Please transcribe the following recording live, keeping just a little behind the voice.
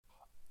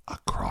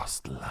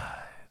crossed the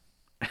line.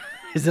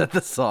 Is that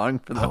the song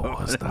for the I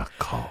was not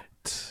caught.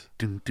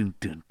 Though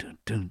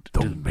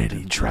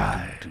many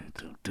tried,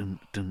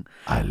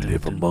 I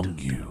live among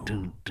you,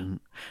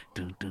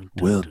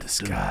 well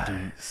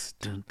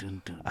disguised.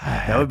 I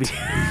had to leave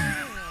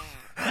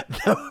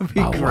That would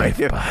be my great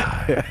wife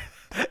behind.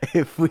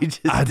 if we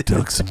just I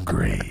dug some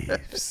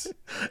graves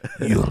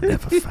you'll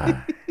never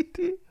find.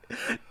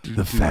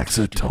 The facts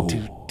are told.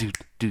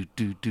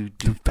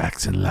 The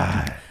facts and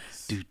lies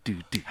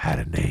had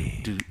a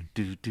name,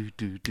 but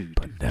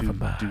never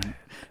mind.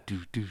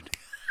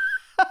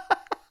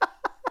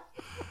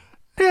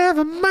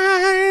 Never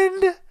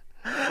mind.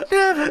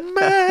 Never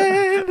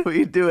mind.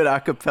 we do an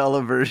a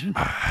cappella version.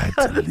 I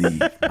had to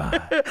leave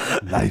my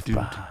life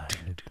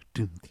behind.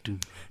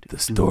 The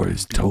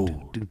story's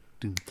told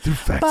through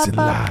facts and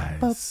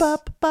lies.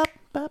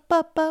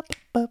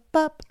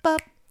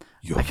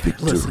 Your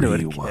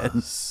victory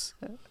was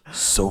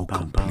so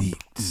complete.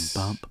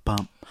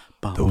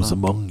 Those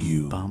among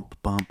you thought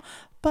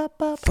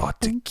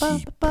to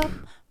keep a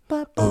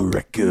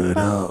record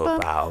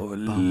of our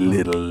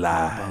little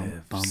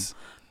lives,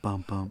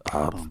 of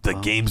the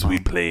games we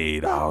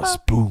played, our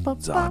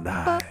spoons, our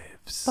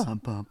knives,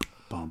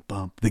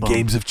 the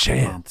games of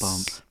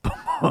chance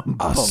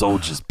our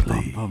soldiers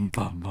played,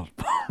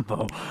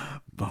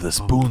 the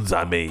spoons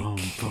I make,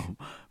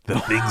 the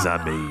things I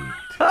made,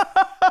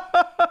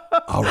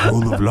 our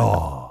rule of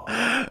law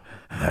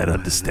that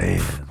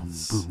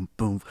understands,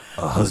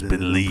 a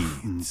husband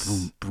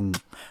leads,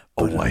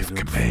 a wife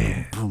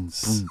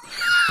commands.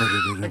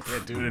 I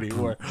can't do it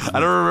anymore. I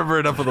don't remember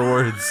enough of the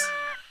words.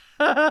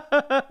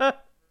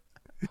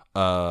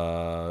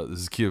 This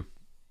is Q.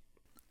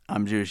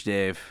 I'm Jewish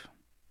Dave.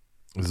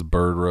 This is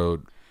Bird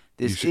Road.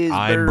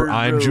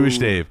 I'm Jewish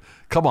Dave.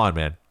 Come on,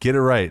 man. Get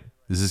it right.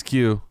 This is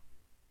Q.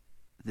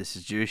 This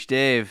is Jewish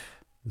Dave.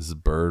 This is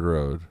Bird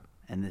Road.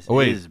 And this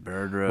wait. is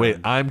Bird Road. Wait,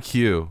 I'm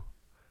Q.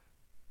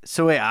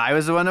 So wait, I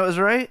was the one that was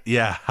right?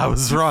 Yeah, I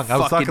was wrong. I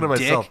was talking to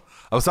myself. Dick.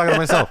 I was talking to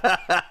myself. Look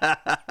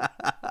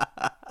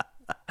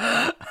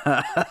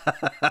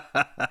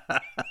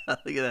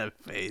at that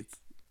face.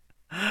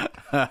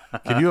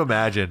 Can you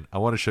imagine? I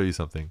want to show you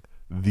something.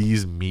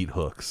 These meat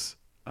hooks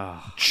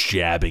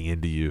jabbing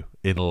into you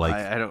in like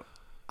I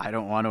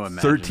don't want to imagine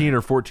 13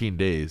 or 14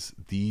 days.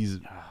 It's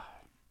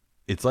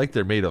like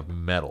they're made of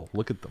metal.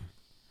 Look at them.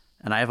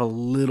 And I have a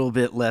little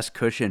bit less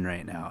cushion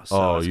right now.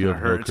 So it's gonna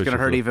hurt. It's gonna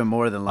hurt even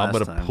more than last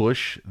time. I'm gonna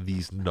push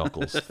these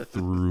knuckles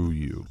through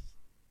you.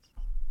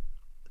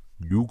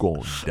 You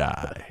gonna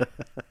die.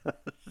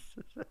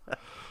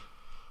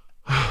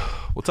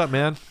 What's up,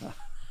 man?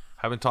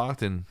 Haven't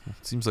talked in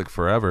it seems like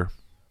forever.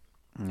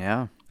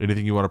 Yeah.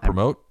 Anything you want to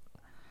promote?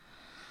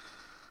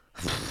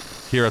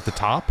 Here at the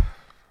top?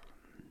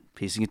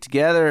 Piecing it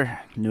together.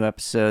 New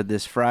episode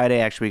this Friday.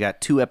 Actually, we got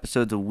 2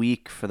 episodes a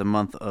week for the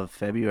month of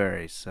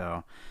February.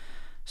 So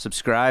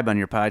subscribe on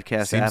your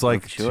podcast Seems app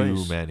like of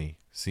choice. too many.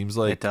 Seems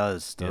like it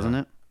does, doesn't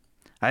it?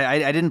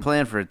 I didn't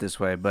plan for it this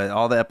way, but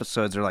all the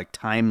episodes are like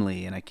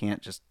timely, and I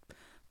can't just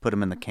put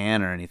them in the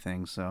can or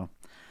anything. So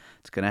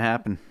it's gonna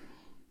happen.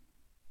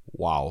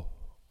 Wow.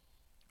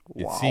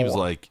 It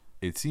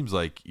seems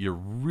like you're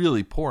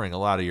really pouring a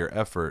lot of your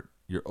effort,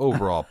 your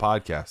overall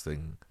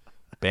podcasting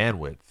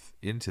bandwidth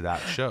into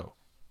that show.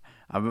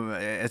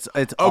 It's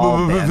all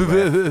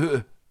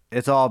bandwidth.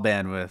 It's all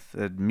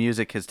bandwidth.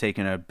 Music has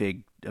taken a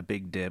big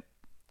dip.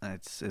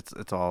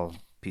 It's all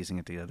piecing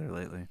it together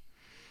lately.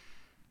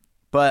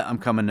 But I'm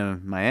coming to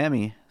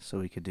Miami so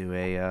we could do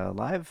a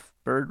live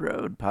Bird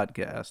Road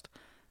podcast.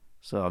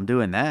 So I'm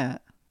doing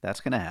that. That's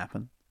gonna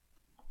happen.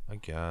 I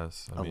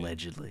guess.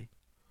 Allegedly.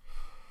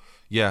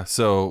 Yeah.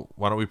 So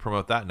why don't we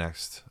promote that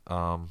next?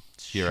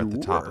 Here at the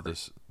top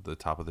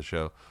of the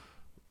show,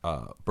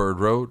 Bird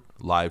Road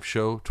live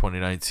show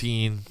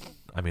 2019.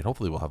 I mean,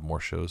 hopefully we'll have more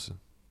shows in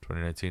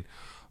 2019.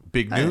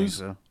 Big news.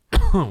 I think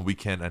so. We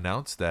can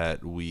announce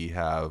that we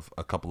have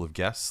a couple of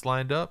guests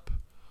lined up.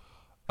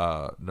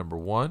 Number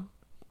one,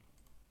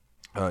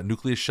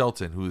 Nucleus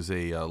Shelton, who is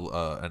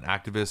an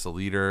activist, a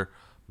leader,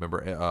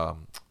 member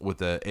with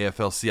the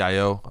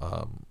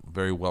AFL-CIO,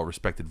 very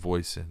well-respected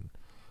voice in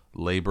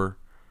labor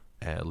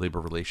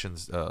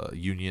relations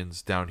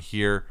unions down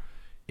here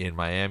in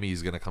Miami.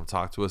 He's going to come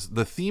talk to us.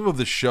 The theme of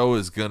the show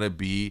is going to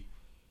be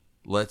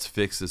 "Let's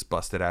Fix This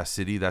Busted Ass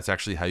City." That's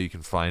actually how you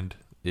can find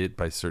it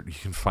by search. You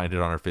can find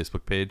it on our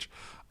Facebook page.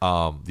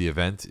 The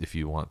event, if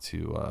you want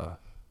to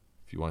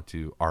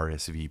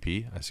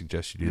RSVP, I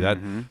suggest you do that.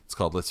 Mm-hmm. It's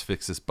called Let's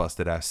Fix This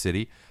Busted Ass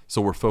City. So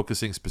we're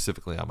focusing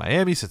specifically on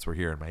Miami since we're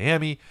here in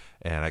Miami,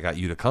 and I got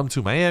you to come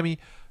to Miami.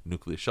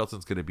 Nucleus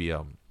Shelton's going to be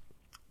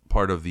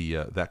part of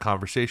the that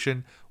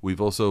conversation. We've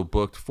also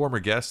booked former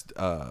guest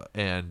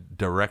and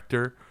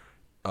director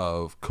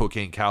of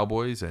Cocaine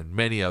Cowboys and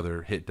many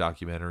other hit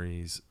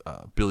documentaries,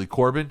 Billy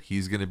Corbin.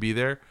 He's going to be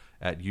there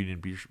at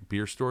Union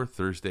Beer Store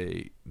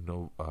Thursday,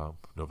 February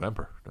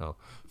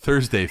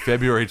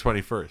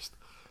 21st.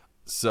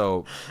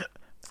 So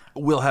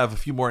we'll have a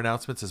few more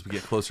announcements as we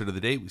get closer to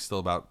the date. We're still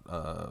about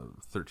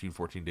 13,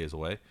 14 days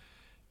away.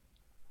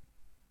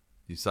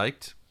 You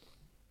psyched?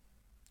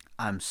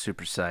 I'm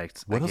super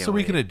psyched. What I else can't are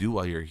we wait. gonna do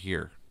while you're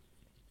here?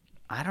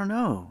 I don't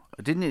know.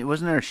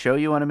 Wasn't there a show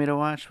you wanted me to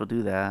watch? We'll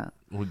do that.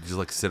 We'll just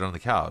like sit on the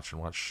couch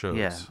and watch shows.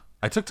 Yeah.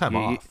 I took time You-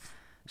 off. while you're here.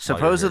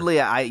 Supposedly,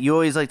 you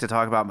always like to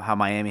talk about how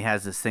Miami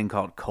has this thing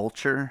called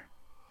culture,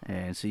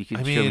 and so you could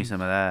show me some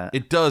of that.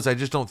 It does. I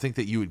just don't think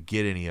that you would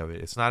get any of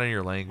it. It's not in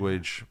your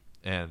language,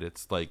 and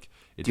it's like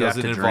it Do you have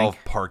doesn't to involve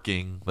drink?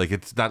 parking. Like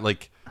it's not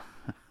like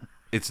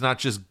it's not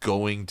just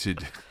going to.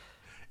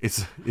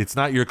 It's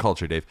not your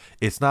culture, Dave.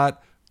 It's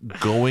not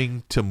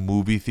going to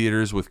movie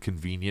theaters with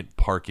convenient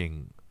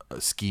parking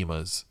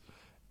schemas,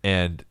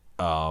 and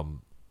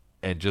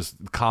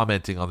just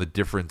commenting on the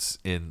difference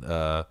in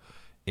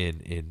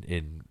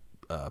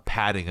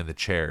padding in the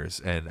chairs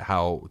and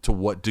how to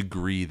what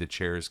degree the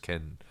chairs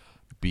can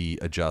be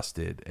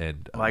adjusted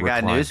and Well, I got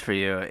reclined. news for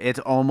you. It's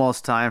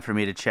almost time for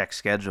me to check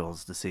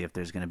schedules to see if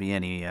there's going to be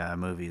any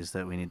movies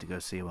that we need to go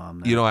see while I'm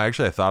there. You know, I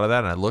thought of that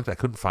and I looked. I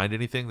couldn't find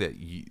anything that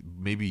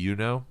maybe you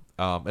know.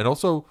 And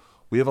also,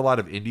 we have a lot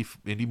of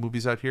indie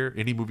movies out here,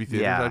 indie movie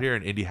theaters Yeah. out here,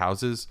 and indie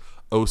houses.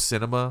 O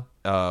Cinema.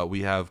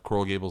 We have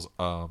Coral Gables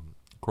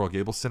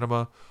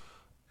Cinema,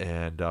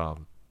 and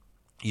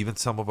even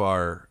some of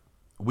our.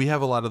 We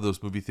have a lot of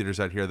those movie theaters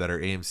out here that are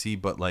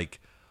AMC, but like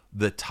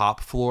the top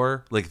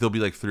floor, like there'll be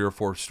like 3 or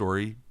 4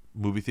 story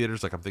movie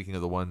theaters. Like I'm thinking of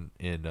the one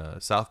in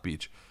South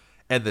Beach,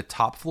 and the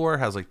top floor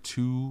has like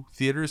 2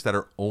 theaters that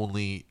are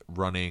only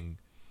running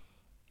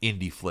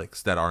indie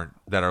flicks that are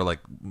like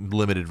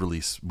limited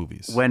release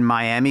movies. When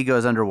Miami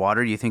goes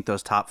underwater, do you think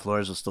those top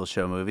floors will still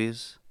show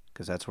movies?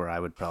 Because that's where I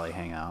would probably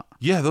hang out.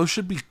 Yeah, those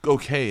should be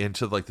okay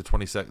into like the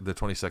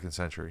 22nd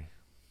century.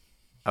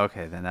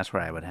 Okay, then that's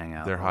where I would hang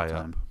out. They're the whole high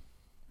time. up.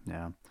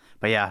 Yeah.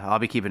 But yeah, I'll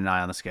be keeping an eye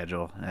on the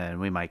schedule,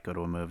 and we might go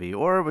to a movie,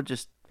 or we'll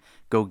just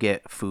go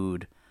get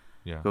food.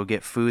 Yeah. Go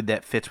get food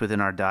that fits within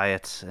our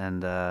diets,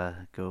 and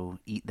go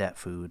eat that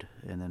food,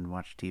 and then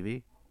watch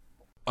TV.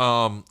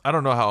 I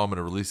don't know how I'm going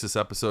to release this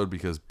episode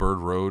because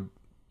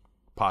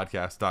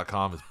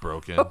birdroadpodcast.com is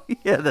broken.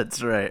 Yeah,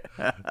 that's right.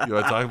 You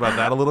want to talk about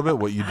that a little bit?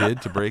 What you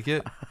did to break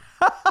it?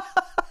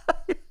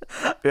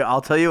 Yeah,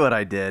 I'll tell you what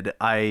I did.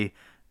 I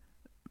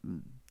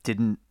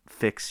didn't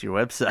fix your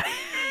website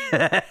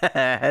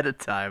ahead of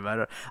time.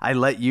 I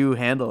let you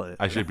handle it.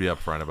 I should be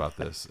upfront about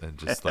this and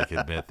just like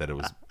admit that it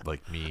was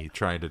like me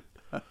trying to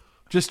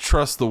just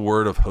trust the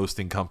word of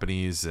hosting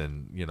companies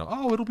and,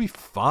 oh, it'll be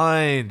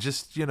fine.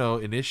 Just,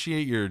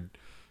 initiate your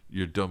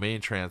domain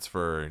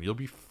transfer and you'll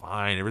be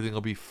fine. Everything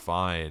will be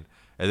fine.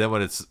 And then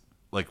when it's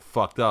like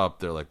fucked up,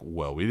 they're like,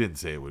 well, we didn't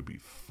say it would be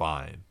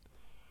fine.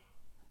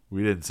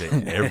 We didn't say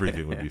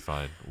everything would be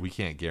fine. We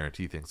can't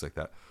guarantee things like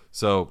that.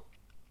 So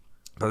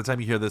by the time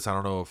you hear this, I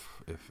don't know if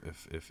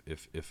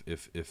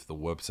the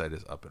website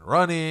is up and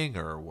running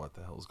or what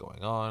the hell's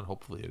going on.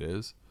 Hopefully it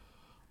is.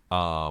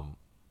 I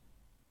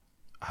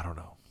don't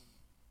know.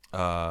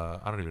 I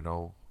don't even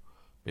know.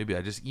 Maybe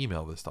I just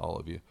email this to all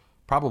of you.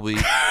 Probably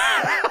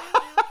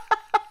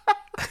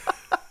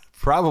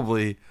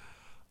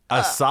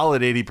a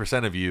solid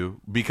 80% of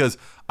you, because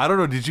I don't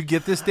know. Did you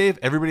get this, Dave?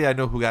 Everybody I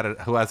know who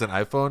has an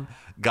iPhone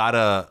got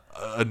a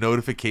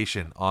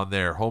notification on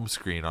their home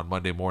screen on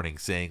Monday morning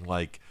saying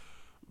like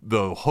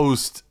the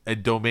host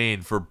and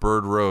domain for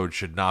Bird Road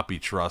should not be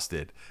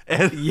trusted.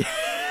 And Yeah.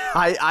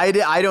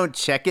 I don't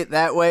check it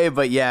that way,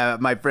 but yeah,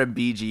 my friend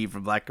BG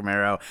from Black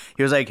Camaro,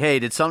 he was like, "Hey,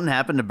 did something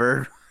happen to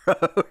Bird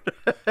Road?"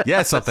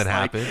 yeah, something Like,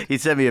 happened. he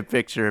sent me a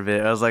picture of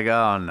it. I was like,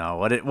 "Oh no,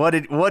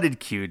 what did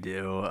Q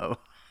do?"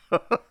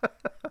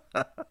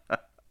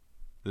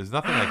 There's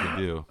nothing I can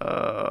do.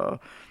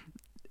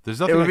 There's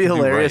It nothing would I be can do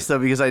hilarious right.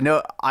 though, because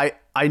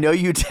I know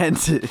you tend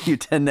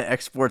to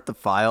export the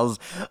files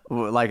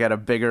like at a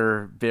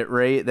bigger bit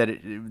rate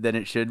than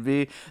it should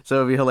be. So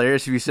it'd be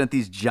hilarious if you sent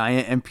these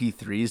giant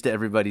MP3s to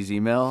everybody's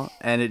email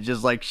and it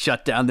just like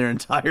shut down their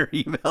entire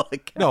email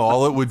account. No,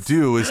 all it would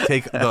do is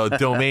take the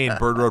domain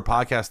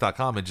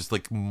birdroadpodcast.com and just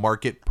like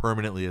mark it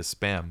permanently as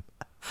spam.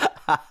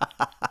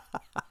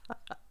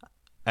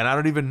 And I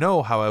don't even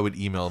know how I would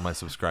email my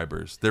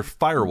subscribers. They're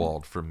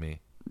firewalled from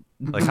me.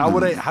 Like how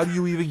do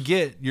you even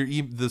get your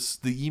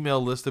the email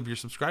list of your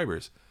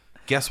subscribers?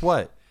 Guess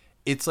what?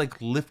 It's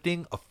like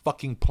lifting a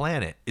fucking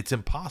planet. It's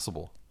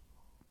impossible.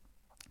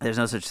 There's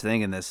no such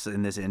thing in this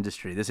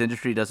industry. This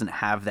industry doesn't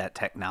have that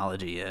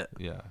technology yet.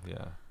 Yeah.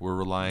 We're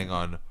relying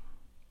on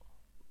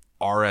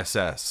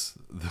RSS,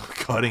 the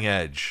cutting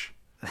edge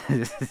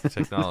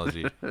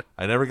technology.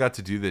 I never got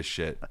to do this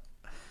shit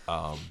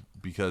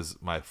because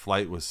my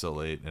flight was so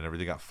late and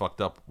everything got fucked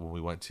up when we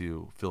went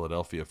to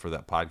Philadelphia for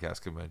that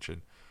podcast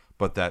convention.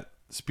 But that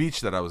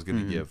speech that I was going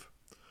to give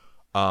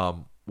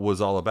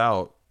was all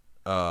about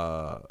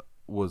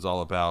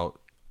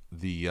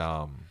the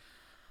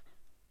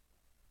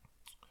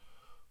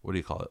what do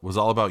you call it? Was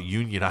all about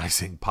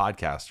unionizing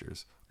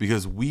podcasters,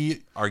 because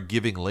we are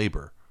giving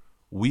labor.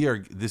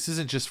 This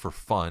isn't just for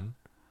fun.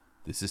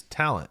 This is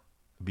talent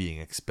being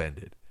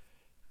expended.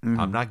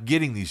 I'm not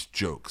getting these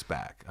jokes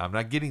back. I'm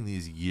not getting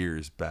these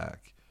years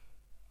back.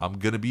 I'm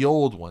going to be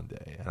old one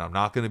day and I'm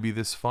not going to be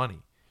this funny.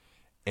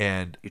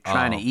 And You're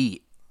trying to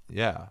eat.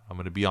 Yeah, I'm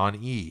going to be on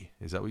E.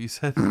 Is that what you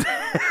said? I'm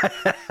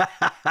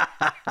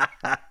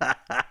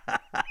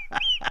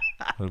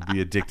going to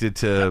be addicted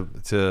to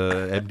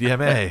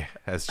MDMA,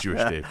 as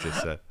Jewish Dave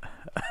just said.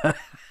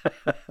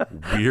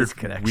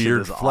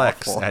 Weird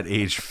flex awful. at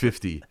age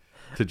 50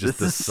 to just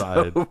This is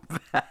decide. so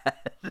bad.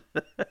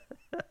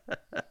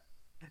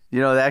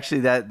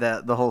 Actually, that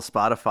the whole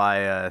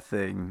Spotify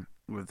thing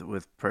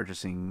with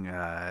purchasing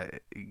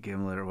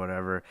Gimlet or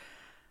whatever,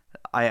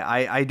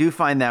 I do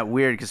find that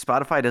weird because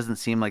Spotify doesn't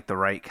seem like the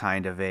right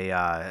kind of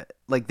a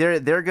like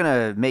they're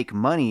gonna make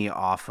money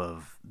off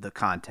of the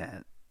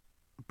content,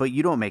 but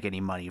you don't make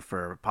any money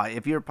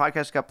if your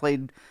podcast got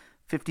played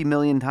 50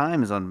 million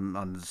times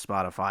on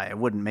Spotify, it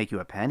wouldn't make you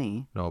a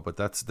penny. No, but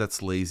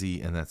that's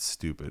lazy and that's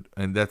stupid.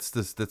 And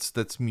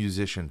that's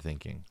musician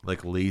thinking,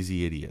 like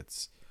lazy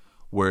idiots.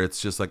 Where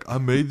it's just like, I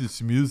made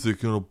this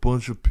music and a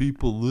bunch of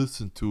people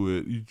listen to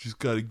it. You just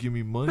got to give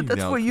me money now. But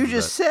that's what you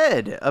just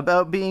said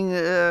about being.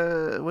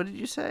 What did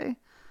you say?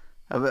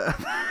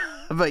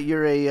 About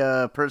you're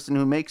a person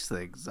who makes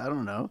things. I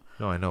don't know.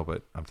 No, I know,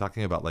 but I'm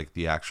talking about like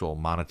the actual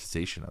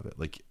monetization of it.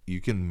 Like you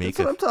can make.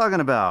 That's what I'm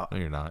talking about. No,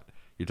 you're not.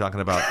 You're talking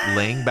about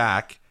laying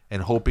back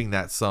and hoping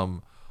that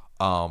some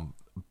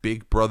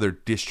Big Brother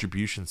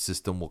distribution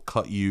system will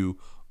cut you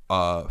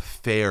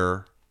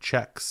fair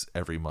checks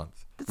every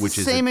month. Which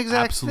is an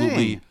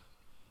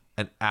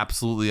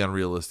absolutely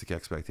unrealistic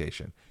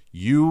expectation.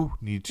 You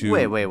need to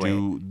wait.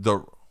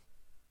 the.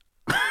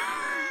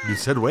 You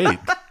said wait.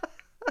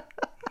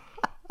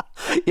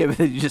 Yeah, but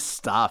then you just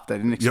stopped. I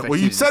didn't expect. Yeah, well,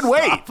 you said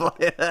wait.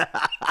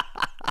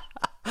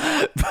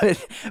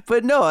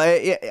 but no,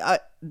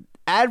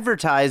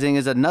 advertising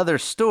is another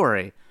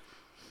story.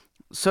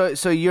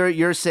 So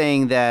you're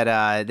saying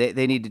that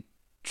they need to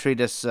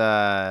treat us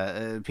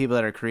people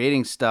that are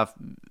creating stuff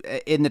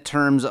in the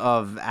terms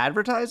of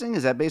advertising?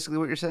 Is that basically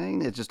what you're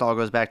saying? It just all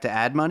goes back to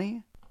ad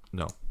money?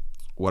 No.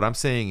 What I'm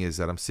saying is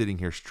that I'm sitting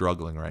here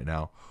struggling right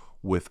now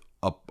with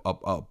a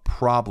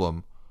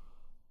problem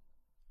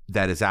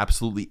that is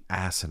absolutely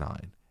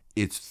asinine.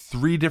 It's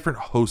 3 different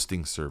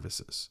hosting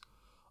services.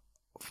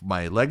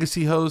 My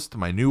legacy host,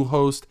 my new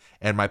host,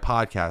 and my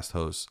podcast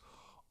host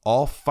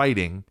all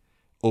fighting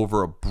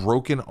over a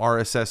broken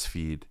RSS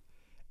feed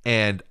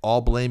and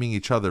all blaming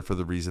each other for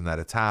the reason that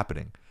it's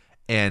happening.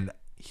 And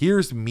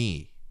here's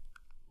me,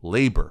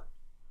 labor,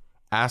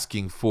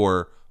 asking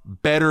for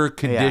better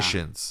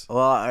conditions. Yeah.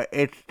 Well,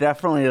 it's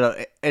definitely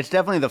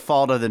the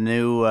fault of the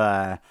new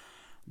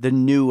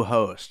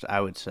host,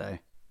 I would say.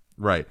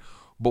 Right.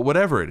 But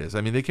whatever it is, I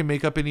mean, they can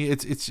make up any.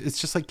 It's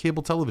just like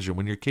cable television.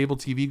 When your cable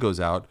TV goes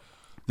out,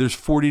 there's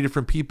 40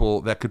 different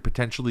people that could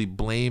potentially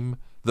blame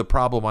the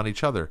problem on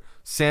each other.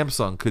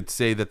 Samsung could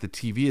say that the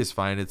TV is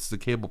fine, it's the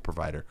cable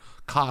provider.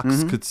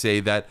 Cox could say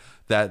that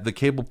the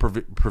cable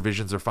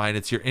provisions are fine,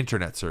 it's your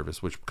internet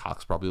service, which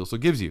Cox probably also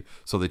gives you.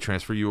 So they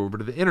transfer you over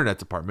to the internet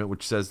department,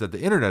 which says that the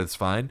internet is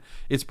fine.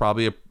 It's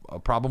probably a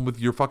problem with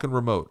your fucking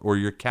remote, or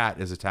your cat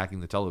is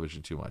attacking the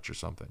television too much or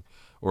something,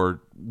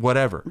 or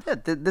whatever. Yeah,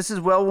 this is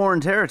well-worn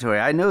territory.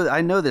 I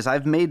know this.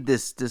 I've made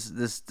this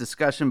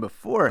discussion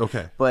before.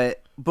 Okay.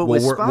 But Well,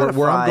 with where I'm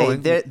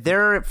Spotify, going-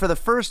 they're for the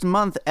first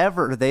month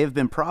ever, they've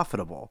been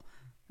profitable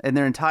in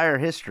their entire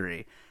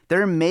history.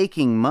 They're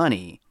making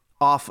money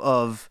off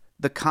of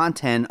the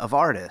content of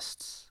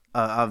artists,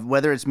 of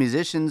whether it's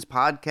musicians,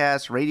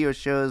 podcasts, radio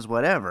shows,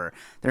 whatever.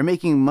 They're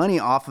making money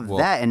off of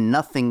that and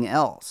nothing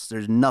else.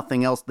 There's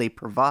nothing else they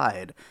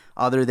provide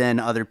other than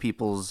other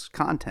people's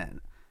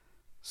content.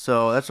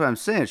 So that's what I'm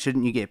saying.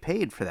 Shouldn't you get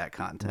paid for that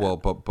content? Well,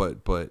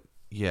 but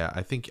yeah,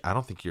 I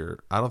don't think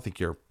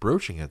you're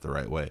broaching it the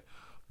right way,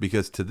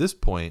 because to this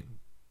point,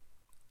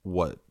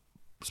 what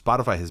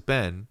Spotify has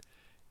been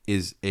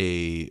is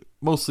a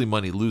mostly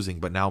money losing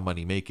but now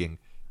money making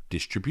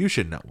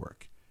distribution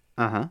network.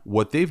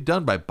 What they've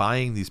done by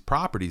buying these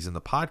properties in the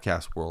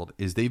podcast world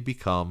is they've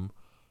become,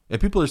 and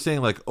people are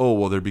saying like, oh,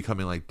 well, they're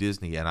becoming like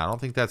Disney, and I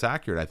don't think that's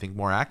accurate. I think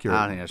more accurate.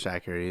 I don't think that's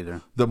accurate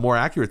either. The more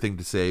accurate thing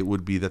to say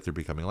would be that they're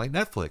becoming like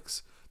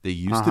Netflix. They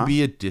used to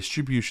be a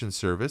distribution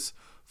service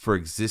for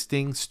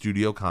existing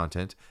studio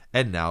content,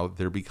 and now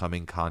they're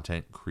becoming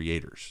content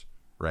creators,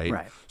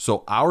 right?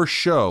 So our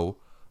show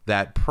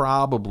that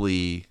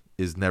probably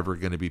is never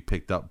going to be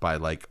picked up by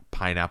like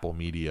Pineapple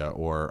Media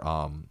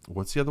or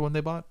what's the other one they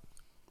bought?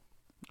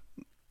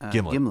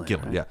 Gimlet,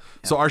 right? yeah.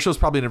 So our show's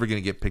probably never going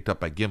to get picked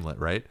up by Gimlet,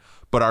 right?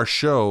 But our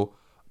show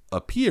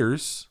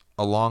appears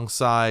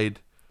alongside,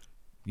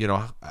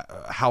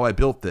 How I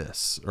Built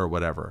This or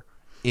whatever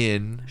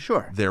in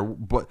their,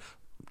 but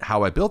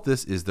How I Built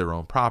This is their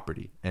own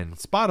property, and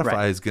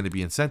Spotify is going to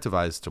be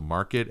incentivized to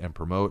market and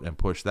promote and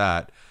push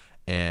that,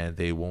 and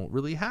they won't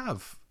really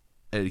have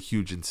a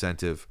huge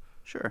incentive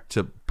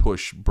to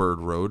push Bird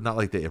Road, not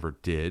like they ever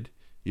did,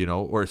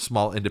 or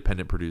small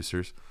independent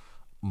producers.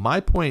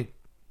 My point,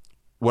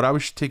 what I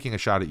was taking a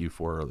shot at you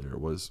for earlier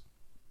was,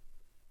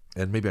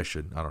 and maybe I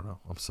shouldn't, I don't know,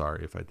 I'm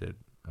sorry if I did,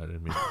 I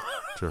didn't mean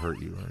to hurt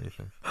you or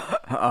anything.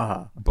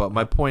 But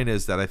my point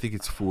is that I think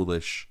it's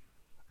foolish.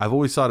 I've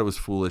always thought it was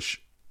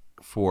foolish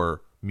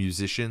for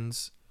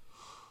musicians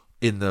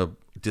in the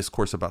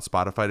discourse about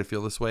Spotify to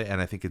feel this way,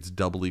 and I think it's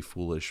doubly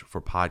foolish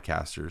for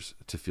podcasters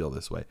to feel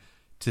this way.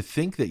 To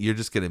think that you're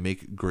just going to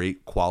make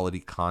great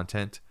quality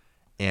content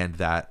and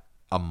that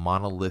a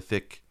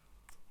monolithic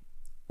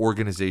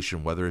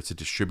organization, whether it's a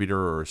distributor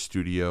or a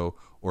studio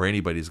or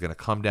anybody, is going to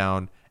come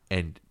down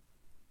and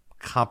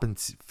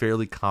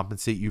fairly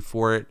compensate you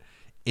for it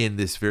in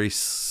this very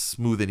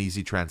smooth and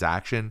easy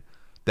transaction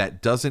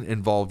that doesn't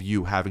involve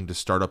you having to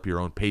start up your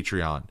own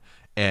Patreon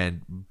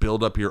and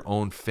build up your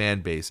own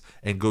fan base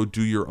and go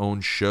do your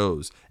own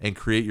shows and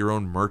create your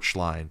own merch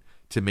line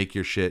to make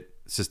your shit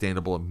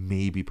sustainable and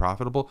maybe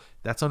profitable.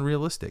 That's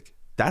unrealistic.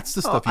 That's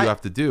the stuff you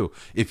have to do.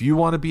 If you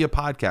want to be a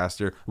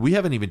podcaster, we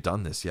haven't even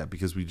done this yet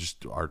because we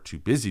just are too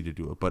busy to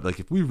do it. But like,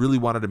 if we really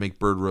wanted to make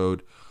Bird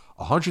Road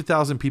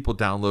 100,000 people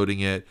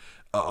downloading it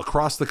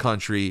across the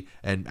country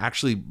and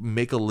actually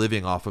make a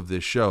living off of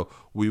this show,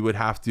 we would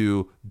have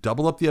to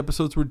double up the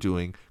episodes we're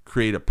doing,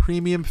 create a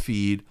premium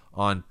feed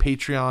on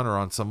Patreon or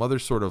on some other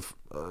sort of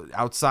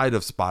outside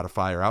of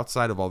Spotify or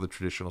outside of all the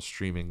traditional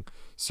streaming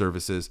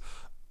services,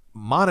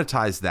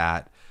 monetize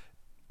that,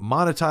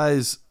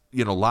 monetize,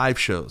 live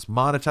shows,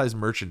 monetize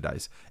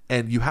merchandise,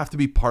 and you have to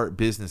be part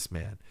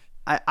businessman.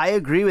 I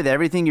agree with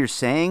everything you're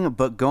saying,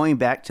 but going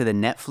back to the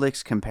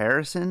Netflix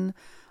comparison,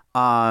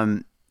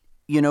 the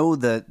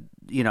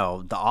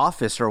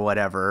Office or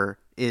whatever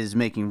is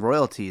making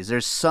royalties.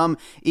 There's some,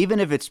 even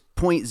if it's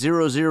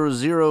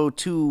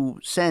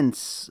 0.0002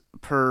 cents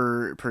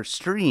per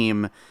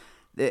stream,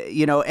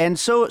 and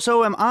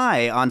so am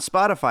I on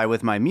Spotify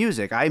with my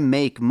music. I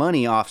make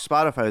money off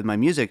Spotify with my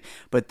music,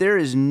 but there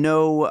is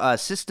no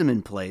system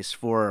in place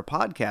for a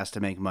podcast to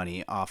make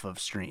money off of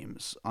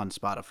streams on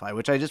Spotify,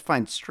 which I just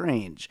find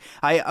strange.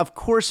 Of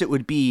course, it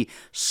would be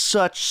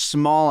such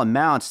small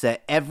amounts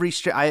that every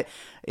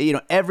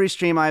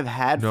stream I've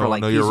had for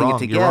like piecing it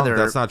together.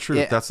 That's not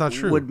true. That's not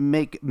true. Would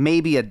make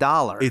maybe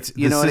 $1. It's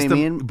you know system, what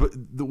I mean? But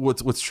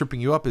what's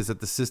tripping you up is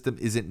that the system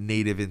isn't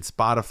native in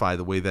Spotify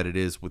the way that it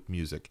is with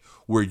music,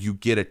 where you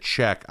get a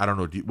check. I don't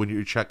know, when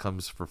your check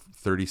comes for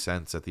 30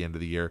 cents at the end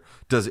of the year,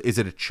 is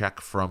it a check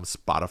from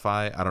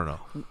Spotify? I don't know.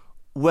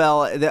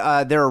 Well, there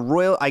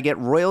are I get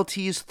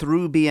royalties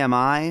through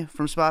BMI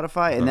from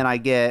Spotify, and then I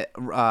get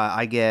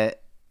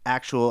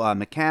actual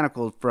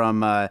mechanical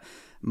from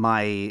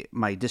my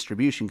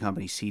distribution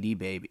company, CD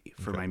Baby,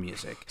 for my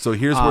music. So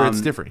here's where it's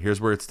different.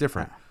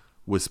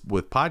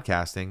 With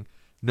podcasting,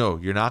 no,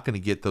 you're not going to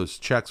get those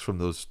checks from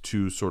those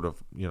two sort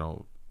of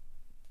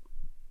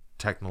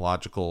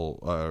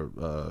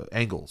technological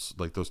angles,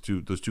 like those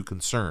two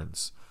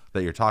concerns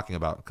that you're talking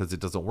about, because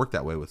it doesn't work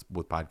that way with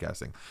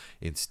podcasting.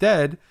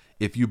 Instead,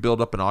 if you build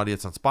up an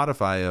audience on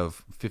Spotify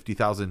of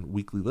 50,000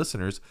 weekly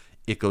listeners,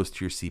 it goes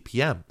to your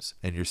CPMs,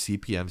 and your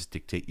CPMs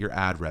dictate your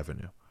ad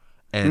revenue.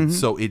 And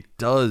so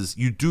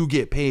you do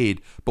get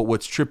paid, but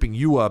what's tripping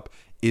you up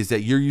is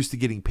that you're used to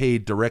getting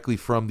paid directly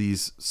from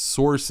these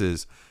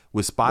sources.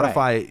 With Spotify,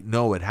 right.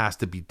 No, it has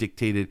to be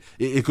dictated.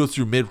 It goes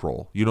through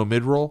mid-roll. You know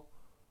mid-roll?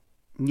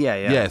 Yeah.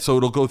 Yeah, so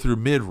it'll go through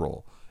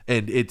mid-roll,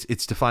 and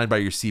it's defined by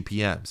your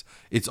CPMs.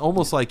 It's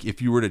almost like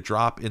if you were to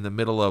drop in the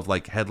middle of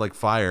like Head Like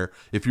Fire,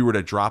 if you were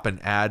to drop an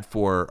ad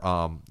for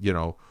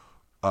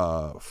that's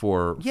how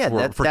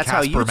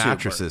Casper YouTube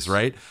mattresses,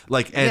 works.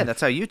 Right?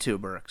 That's how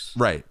YouTube works.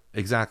 Right,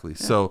 exactly.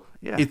 Yeah. So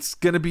it's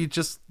gonna be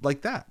just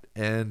like that.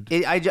 And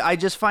I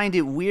just find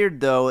it weird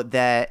though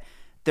that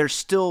they're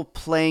still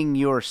playing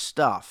your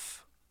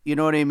stuff. You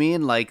know what I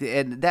mean? Like,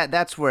 and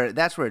that's where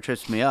it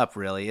trips me up.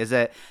 Really, is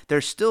that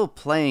they're still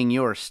playing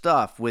your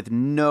stuff with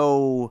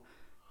no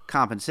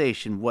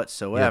compensation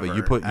whatsoever. Yeah, but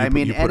you put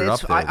it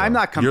up there. I'm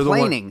not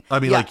complaining. The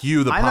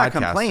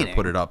podcaster,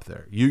 put it up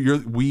there.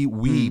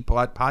 We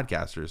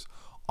podcasters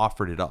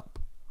offered it up.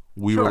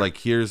 We were like,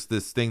 here's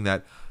this thing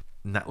that,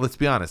 let's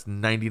be honest,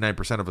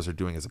 99% of us are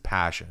doing as a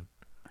passion.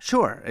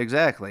 Sure,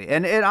 exactly.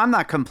 And I'm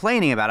not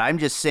complaining about it. I'm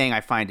just saying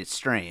I find it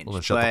strange. Well,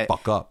 then shut the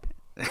fuck up.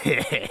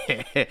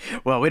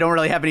 Well, we don't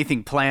really have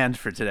anything planned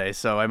for today,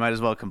 so I might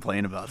as well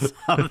complain about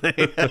something.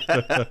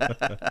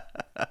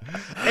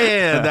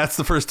 And that's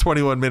the first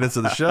 21 minutes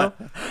of the show.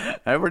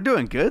 We're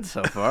doing good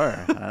so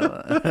far.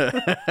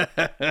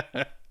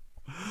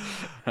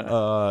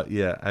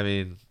 Yeah, I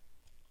mean,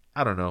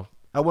 I don't know.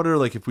 I wonder,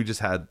 like, if we just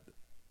had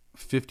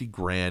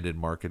 $50,000 in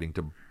marketing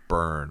to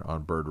burn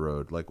on Bird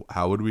Road, like,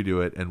 how would we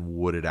do it, and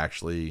would it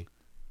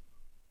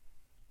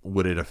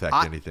affect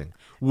anything?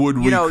 Would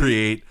we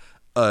create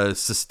a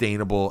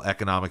sustainable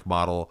economic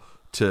model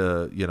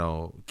to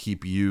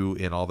keep you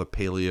in all the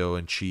paleo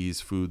and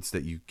cheese foods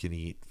that you can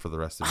eat for the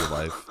rest of your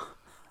life?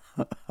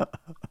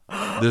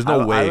 There's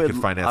no way it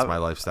could finance my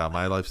lifestyle.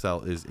 My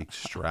lifestyle is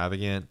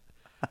extravagant.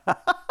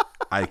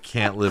 I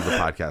can't live the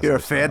podcast. You're a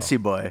fancy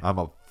boy. I'm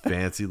a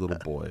fancy little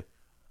boy.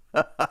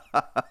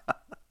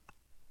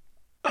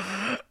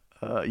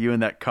 You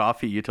and that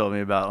coffee you told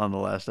me about on the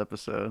last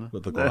episode.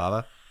 With the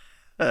colada?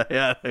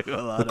 Yeah, the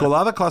colada. The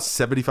colada costs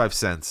 75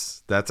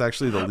 cents. That's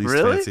actually the least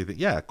fancy thing.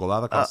 Yeah,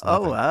 colada costs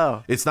nothing. Oh,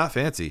 wow. It's not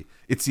fancy.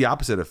 It's the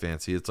opposite of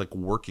fancy. It's like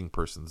working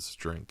person's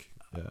drink.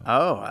 Yeah.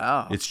 Oh,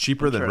 wow. It's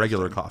cheaper than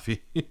regular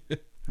coffee.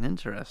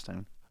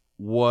 Interesting.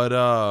 What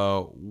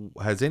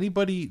has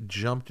anybody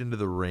jumped into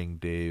the ring,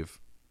 Dave,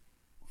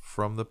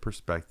 from the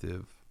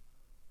perspective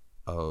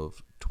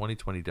of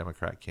 2020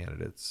 Democrat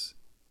candidates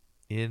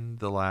in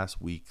the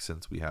last week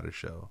since we had a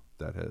show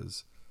that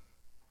has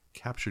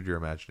captured your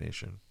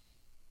imagination?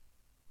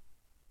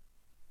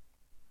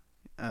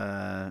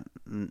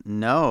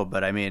 No,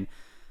 but I mean,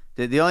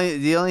 the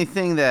only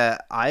thing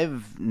that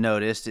I've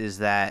noticed is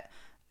that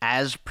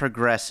as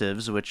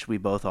progressives, which we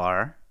both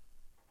are,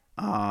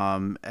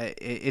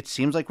 it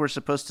seems like we're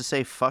supposed to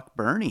say "fuck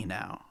Bernie"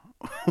 now,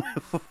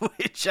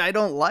 which I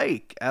don't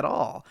like at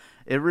all.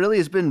 It really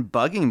has been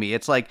bugging me.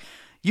 It's like,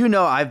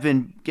 I've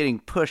been getting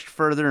pushed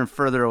further and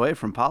further away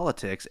from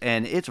politics,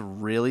 and it's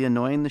really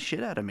annoying the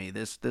shit out of me.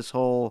 This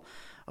whole,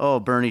 oh,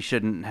 Bernie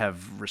shouldn't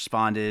have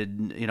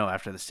responded,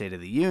 after the State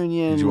of the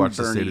Union. Did you watch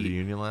the State of the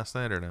Union last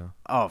night or no?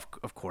 Oh,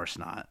 of course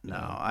not. No,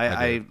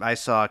 I I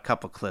saw a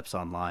couple clips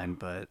online,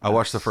 but I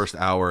watched the first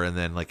hour, and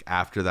then like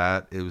after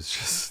that, it was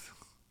just.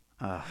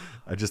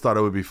 I just thought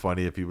it would be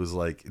funny if he was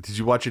like, did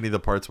you watch any of the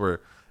parts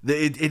where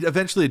it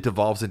eventually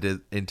devolves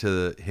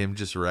into him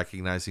just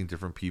recognizing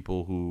different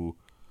people who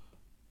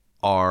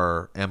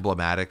are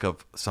emblematic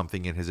of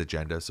something in his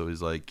agenda? So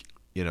he's like,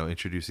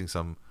 introducing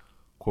some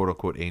quote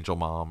unquote angel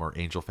mom or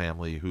angel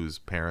family whose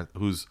family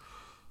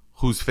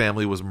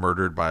was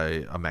murdered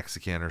by a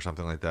Mexican or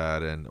something like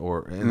that, and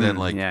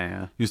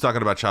then he was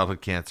talking about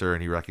childhood cancer,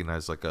 and he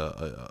recognized like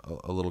a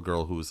little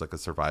girl who was like a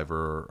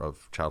survivor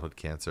of childhood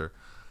cancer.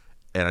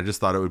 And I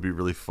just thought it would be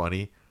really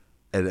funny.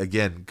 And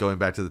again, going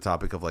back to the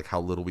topic of like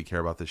how little we care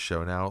about this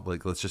show now,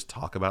 like let's just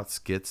talk about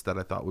skits that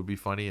I thought would be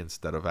funny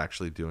instead of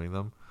actually doing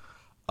them.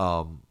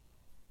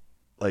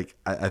 Like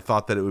I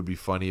thought that it would be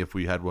funny if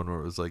we had one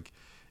where it was like,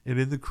 and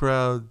in the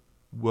crowd,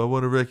 I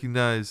want to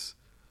recognize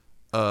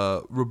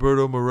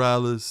Roberto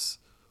Morales.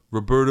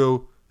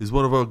 Roberto is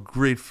one of our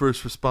great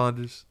first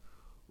responders.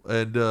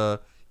 And,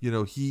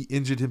 he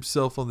injured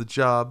himself on the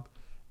job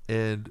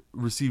and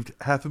received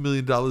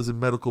 $500,000 in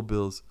medical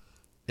bills.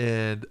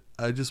 And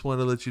I just want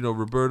to let you know,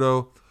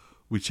 Roberto,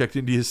 we checked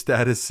into your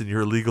status and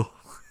you're illegal.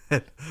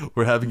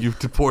 We're having you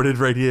deported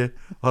right here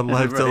on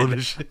live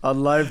television.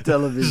 On live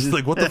television. Just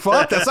like, what the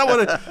fuck? That's not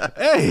what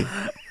hey.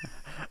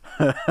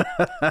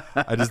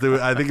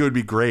 I think it would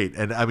be great.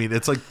 And I mean,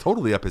 it's like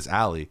totally up his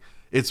alley.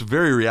 It's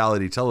very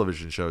reality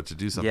television show to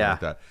do something like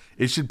that.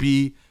 It should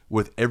be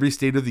with every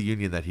State of the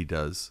Union that he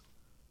does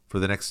for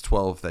the next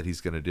 12 that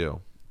he's going to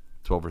do,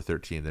 12 or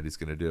 13 that he's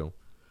going to do.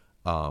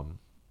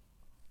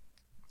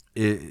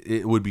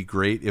 It would be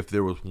great if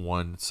there was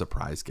one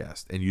surprise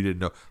guest and you didn't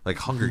know, like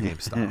Hunger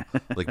Games style.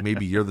 Like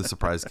maybe you're the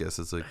surprise guest.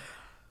 It's like,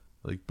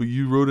 but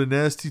you wrote a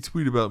nasty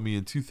tweet about me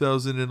in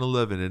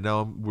 2011, and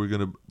now we're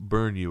gonna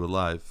burn you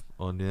alive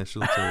on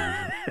national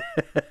television.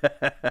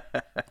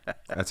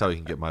 That's how you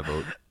can get my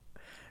vote.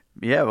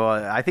 Yeah, well,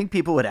 I think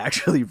people would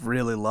actually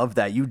really love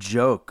that. You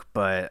joke,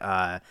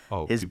 but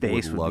his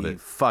base would be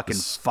fucking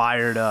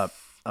fired up.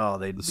 Oh,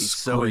 they'd be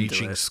so into it.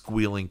 Screeching,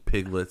 squealing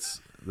piglets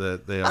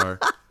that they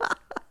are.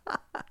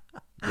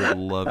 They'd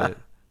love it.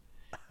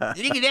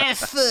 Look at that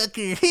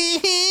fucker.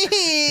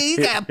 He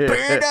got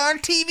burned on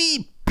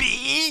TV,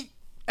 bitch.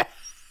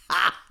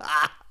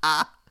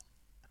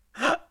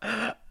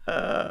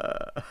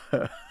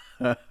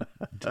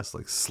 Just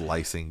like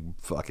slicing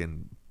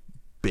fucking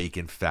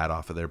bacon fat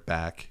off of their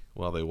back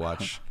while they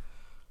watch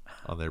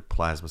on their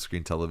plasma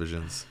screen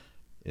televisions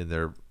in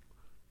their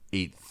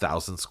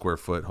 8,000 square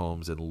foot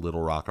homes in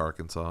Little Rock,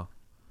 Arkansas.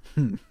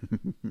 God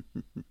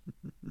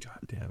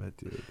damn it,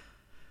 dude.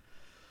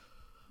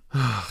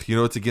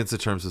 It's against the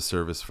terms of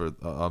service for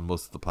on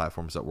most of the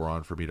platforms that we're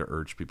on for me to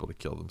urge people to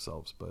kill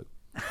themselves, but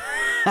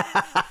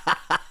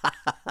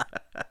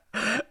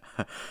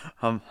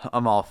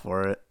I'm all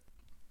for it.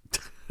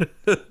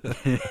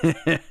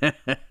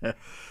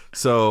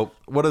 So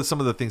what are some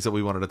of the things that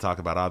we wanted to talk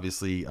about?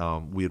 Obviously,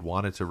 we had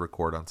wanted to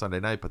record on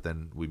Sunday night, but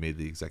then we made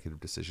the executive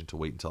decision to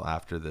wait until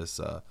after this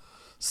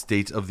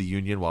State of the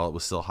Union while it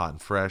was still hot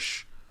and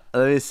fresh.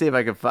 Let me see if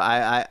I can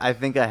find. I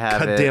think I have.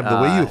 God damn, the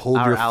way you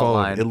hold your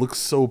phone, it looks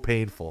so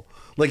painful.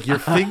 Like your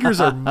fingers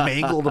are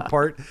mangled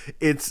apart.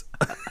 It's.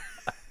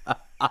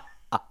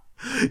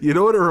 You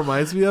know what it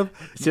reminds me of?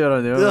 See what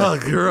I'm doing? Oh,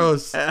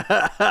 gross.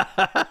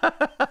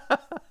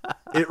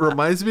 It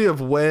reminds me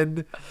of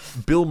when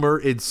Bill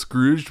Murray in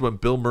Scrooged, when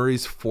Bill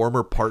Murray's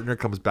former partner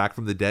comes back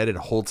from the dead and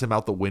holds him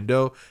out the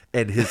window,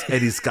 and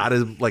he's got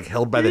him like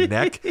held by the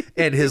neck,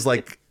 and his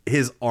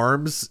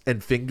arms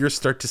and fingers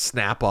start to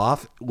snap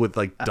off with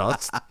like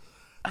dust.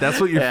 That's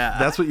what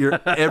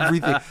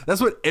everything.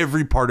 That's what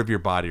every part of your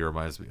body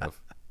reminds me of.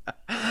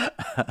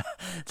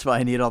 That's why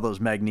I need all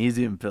those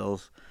magnesium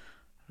pills.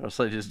 Or else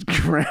I just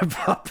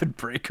cramp up and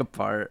break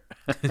apart.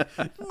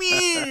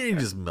 You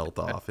just melt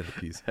off into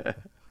pieces.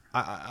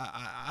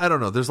 I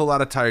don't know. There's a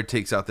lot of tired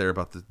takes out there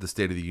about the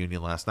State of the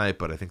Union last night,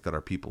 but I think that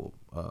our people,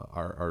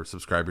 our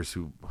subscribers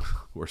who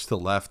are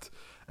still left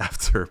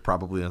after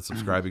probably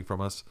unsubscribing from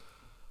us,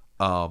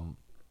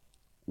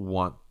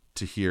 want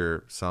to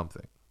hear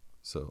something.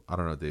 So I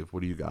don't know, Dave.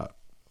 What do you got?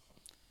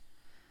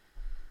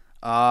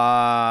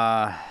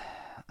 I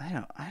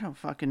I don't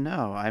fucking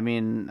know. I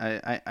mean,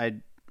 I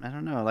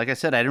don't know. Like I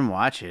said, I didn't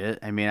watch it.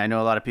 I mean, I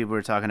know a lot of people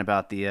were talking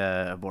about the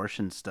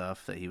abortion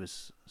stuff that he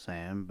was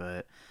saying,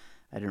 but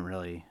I didn't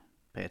really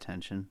pay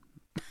attention.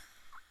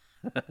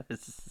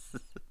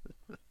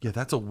 Yeah,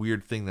 that's a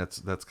weird thing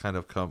that's kind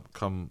of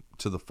come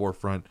to the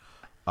forefront,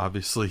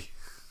 obviously.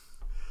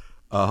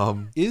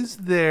 Is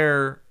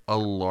there a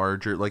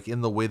larger, like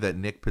in the way that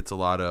Nick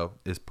Pizzolatto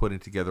is putting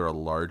together a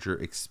larger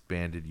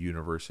expanded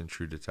universe in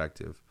True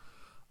Detective?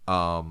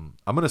 I'm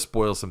going to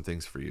spoil some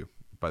things for you,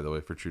 by the way,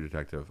 for True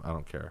Detective. I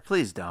don't care.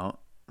 Please don't.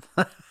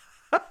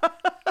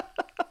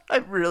 I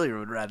really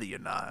would rather you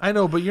not. I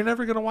know, but you're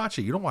never going to watch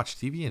it. You don't watch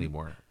TV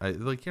anymore.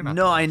 You're not.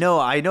 No, I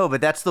know,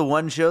 but that's the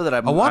one show that I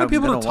want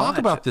people to talk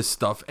about this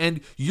stuff,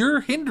 and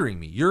you're hindering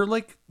me. You're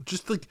like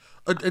just like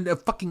a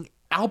fucking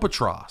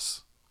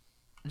albatross.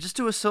 Just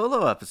do a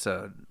solo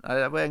episode.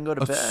 That way I can go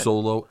to A bed.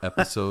 solo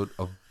episode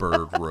of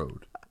Bird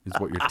Road is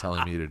what you're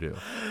telling me to do.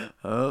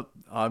 Oh,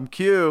 I'm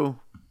Q.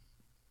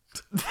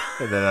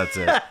 And then that's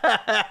it.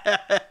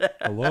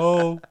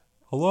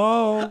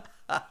 Hello?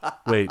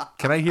 Wait,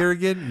 can I hear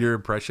again your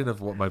impression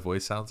of what my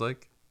voice sounds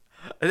like?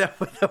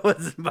 That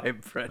wasn't my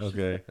impression.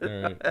 Okay, all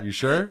right. You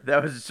sure?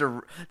 That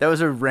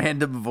was a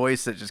random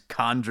voice that just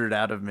conjured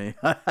out of me.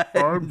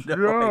 I'm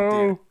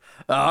Q.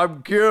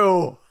 I'm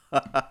Q.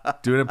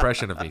 Do an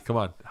impression of me. Come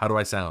on. How do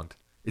I sound?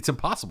 It's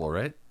impossible,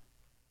 right?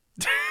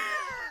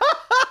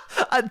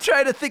 I'm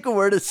trying to think of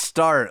where to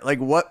start. Like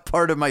what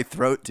part of my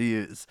throat to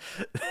use.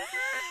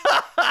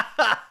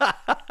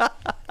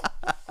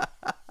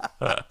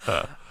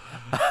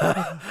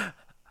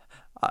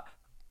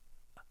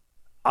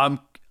 I'm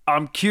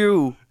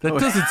Q. That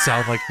doesn't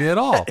sound like me at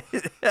all.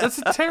 That's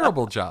a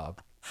terrible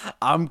job.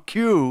 I'm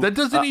Q. That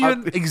doesn't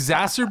even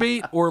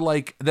exacerbate or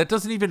like that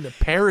doesn't even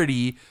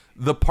parody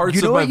the parts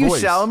You know of my what you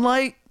voice. sound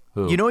like?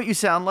 Who? You know what you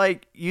sound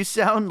like? You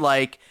sound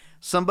like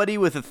somebody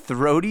with a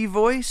throaty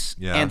voice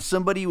and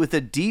somebody with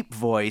a deep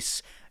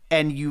voice,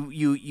 and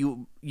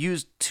you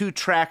use two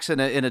tracks in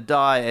a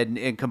DAW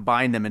and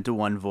combine them into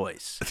one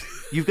voice.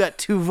 You've got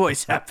two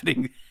voices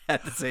happening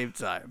at the same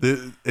time.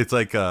 It's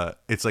like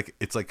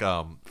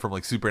from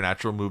like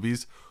supernatural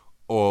movies.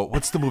 Or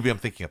what's the movie I'm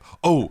thinking of?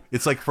 Oh,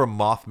 it's like from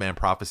Mothman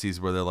Prophecies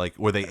where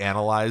they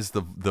analyze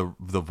the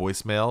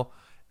voicemail,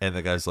 and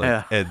the guy's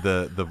like, and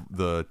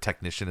the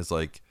technician is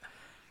like,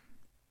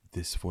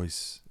 this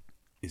voice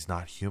is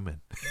not human.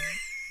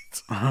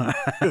 A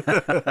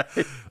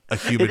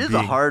human It is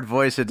being, a hard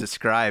voice to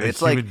describe.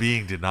 It's a human like,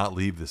 being did not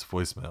leave this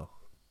voicemail.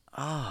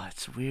 oh,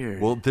 it's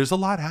weird. Well, there's a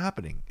lot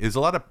happening. There's a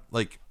lot of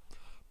like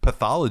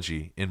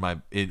pathology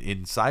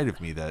inside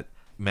of me that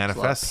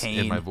manifests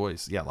in my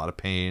voice. Yeah, a lot of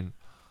pain,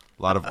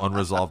 a lot of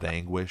unresolved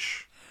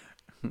anguish,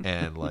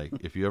 and like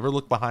if you ever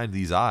look behind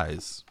these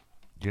eyes,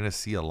 you're gonna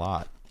see a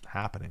lot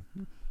happening.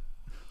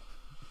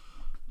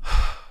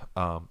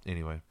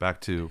 Anyway,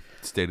 back to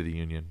State of the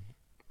Union.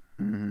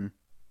 Mm-hmm.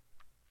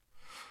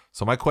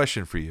 So my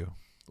question for you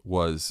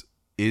was: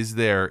 is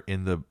there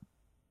in the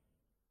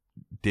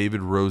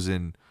David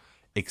Rosen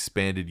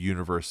expanded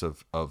universe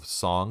of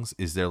songs,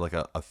 is there like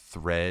a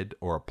thread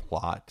or a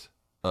plot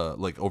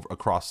like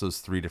across those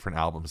three different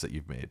albums that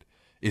you've made?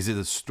 Is it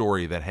a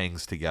story that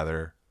hangs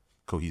together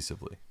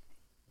cohesively?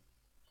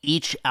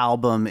 Each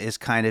album is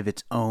kind of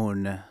its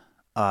own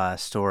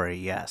story.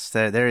 Yes,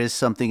 there is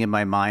something in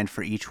my mind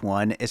for each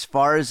one. As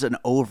far as an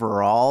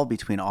overall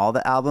between all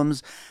the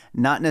albums,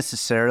 not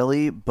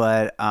necessarily,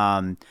 but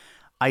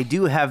I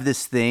do have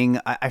this thing.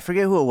 I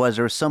forget who it was.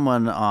 There was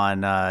someone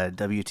on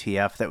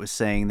WTF that was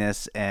saying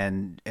this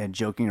and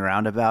joking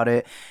around about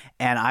it,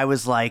 and I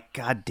was like,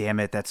 God damn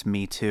it, that's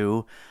me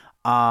too.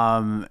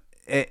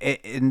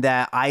 In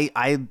that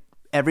I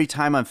every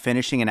time I'm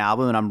finishing an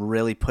album and I'm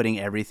really putting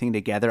everything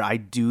together, I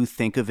do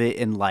think of it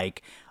in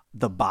like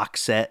the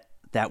box set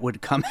that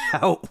would come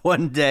out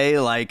one day,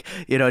 like,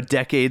 you know,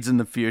 decades in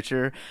the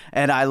future.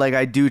 And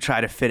I do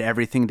try to fit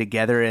everything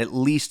together, at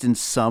least in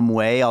some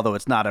way, although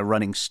it's not a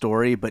running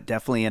story, but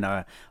definitely in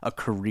a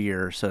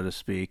career, so to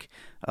speak,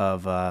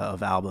 of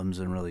albums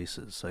and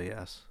releases. So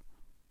yes.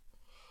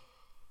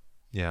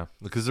 Yeah,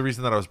 because the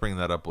reason that I was bringing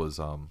that up was,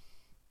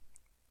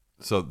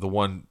 so the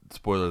one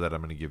spoiler that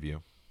I'm going to give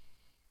you,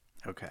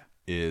 okay,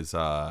 is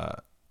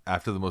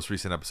after the most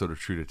recent episode of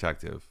True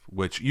Detective,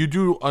 which you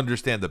do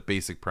understand the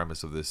basic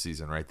premise of this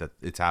season, right? That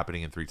it's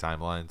happening in 3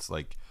 timelines.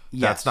 Like,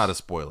 yes. That's not a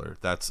spoiler.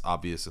 That's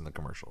obvious in the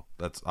commercial.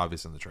 That's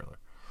obvious in the trailer.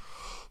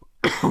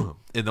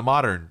 In the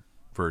modern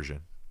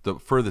version, the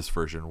furthest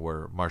version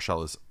where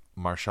Marshall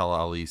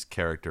Ali's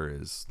character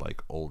is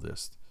like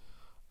oldest,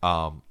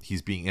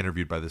 he's being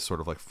interviewed by this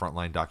sort of like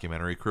frontline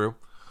documentary crew.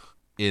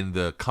 In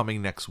the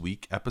Coming Next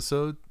Week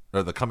episode,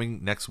 or the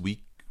Coming Next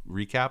Week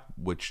recap,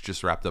 which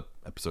just wrapped up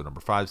episode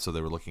number 5, so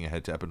they were looking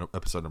ahead to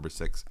episode number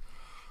 6.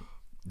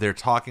 They're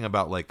talking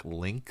about like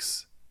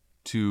links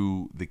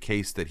to the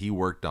case that he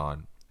worked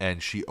on,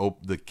 and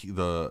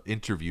the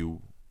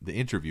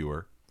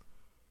interviewer,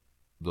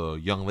 the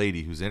young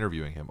lady who's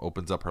interviewing him,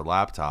 opens up her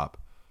laptop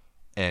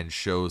and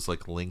shows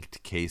like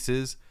linked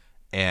cases,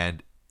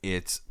 and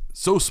it's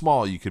so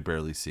small you could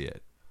barely see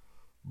it,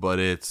 but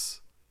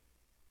it's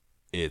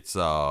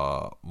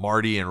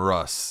Marty and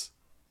Russ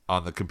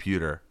on the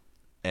computer,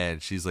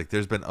 and she's like,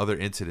 there's been other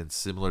incidents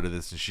similar to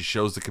this, and she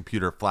shows the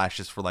computer,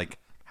 flashes for like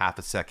half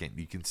a second.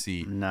 You can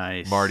see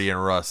Nice. Marty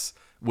and Russ,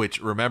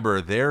 which,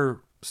 remember, their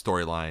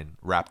storyline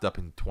wrapped up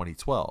in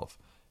 2012.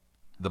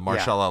 The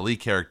Marshall Ali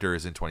character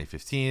is in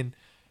 2015.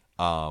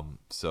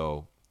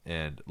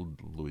 And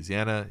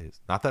Louisiana is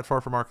not that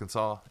far from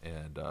Arkansas,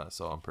 and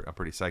so I'm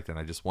pretty psyched. And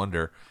I just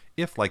wonder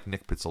if, like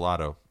Nick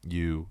Pizzolatto,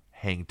 you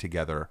hang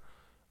together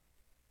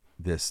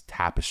this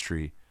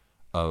tapestry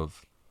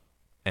of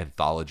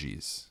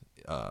anthologies,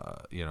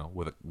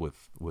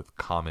 with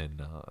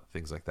common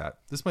things like that.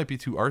 This might be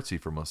too artsy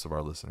for most of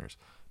our listeners.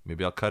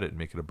 Maybe I'll cut it and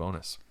make it a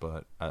bonus,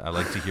 but I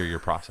like to hear your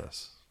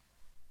process.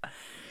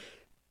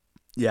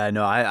 Yeah,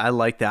 no, I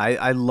like that.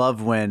 I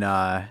love when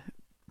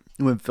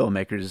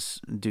filmmakers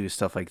do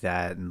stuff like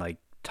that and like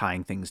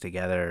tying things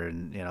together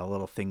and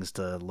little things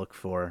to look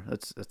for.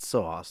 It's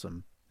so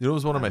awesome. You know, it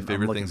was one of my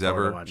favorite looking things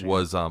forward to ever watching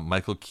was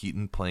Michael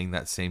Keaton playing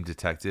that same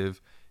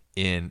detective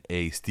in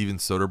a Steven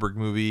Soderbergh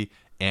movie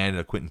and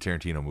a Quentin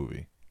Tarantino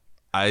movie.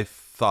 I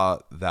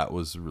thought that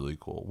was really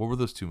cool. What were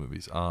those two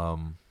movies?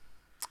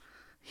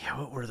 Yeah,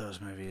 what were those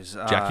movies?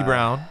 Jackie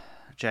Brown.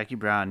 Jackie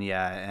Brown,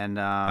 yeah, and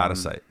Out of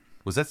Sight.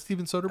 Was that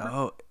Steven Soderbergh?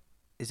 Oh,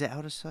 is it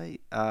Out of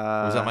Sight? Or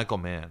was that Michael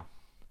Mann?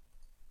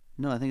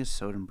 No, I think it's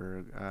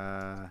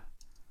Soderbergh.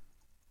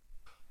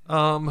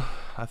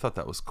 I thought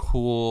that was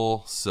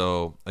cool.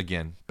 So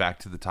again, back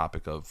to the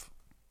topic of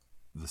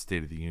the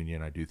State of the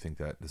Union. I do think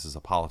that this is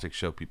a politics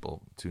show.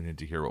 People tune in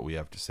to hear what we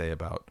have to say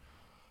about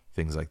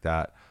things like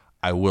that.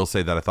 I will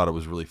say that I thought it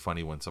was really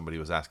funny when somebody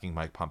was asking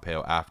Mike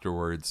Pompeo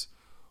afterwards.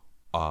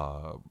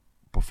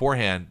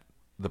 Beforehand,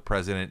 the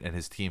president and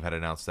his team had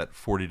announced that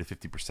 40 to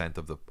 50%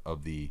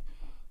 of the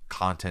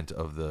content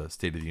of the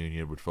State of the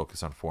Union would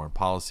focus on foreign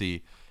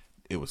policy.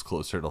 It was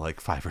closer to like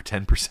 5 or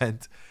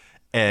 10%.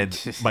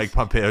 And Mike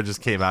Pompeo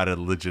just came out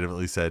and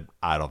legitimately said,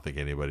 I don't think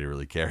anybody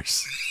really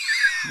cares.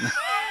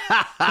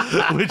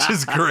 Which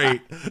is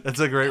great. That's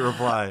a great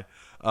reply.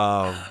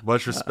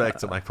 Much respect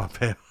to Mike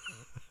Pompeo.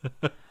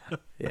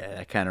 Yeah,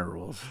 that kind of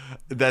rules.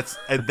 That's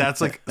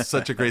like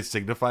such a great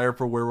signifier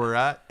for where we're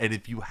at. And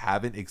if you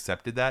haven't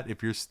accepted that,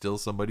 if you're still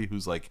somebody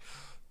who's like,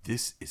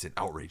 this is an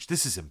outrage,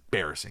 this is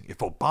embarrassing, if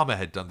Obama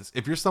had done this,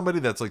 if you're somebody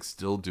that's like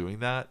still doing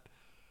that,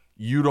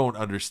 you don't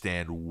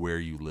understand where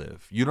you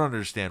live. You don't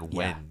understand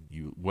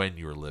when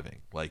you're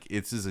living. Like,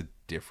 this is a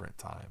different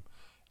time,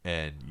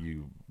 and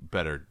you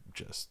better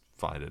just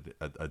find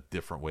a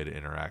different way to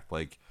interact.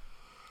 Like,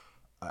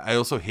 I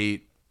also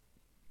hate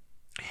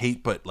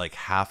but like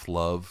half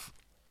love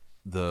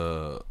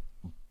the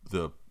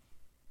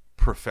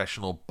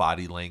professional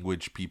body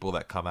language people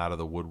that come out of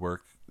the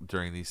woodwork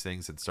during these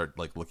things and start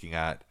like looking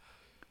at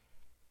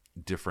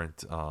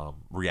different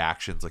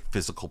reactions, like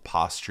physical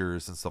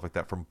postures and stuff like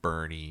that, from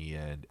Bernie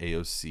and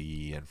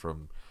AOC and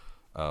from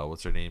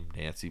what's her name,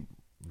 Nancy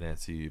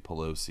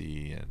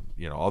Pelosi,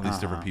 and all these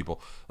different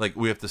people. Like,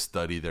 we have to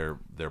study their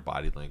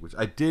body language.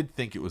 I did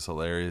think it was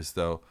hilarious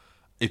though.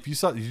 If you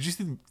saw,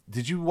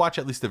 did you watch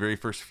at least the very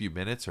first few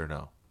minutes or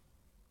no?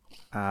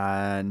 No. Okay.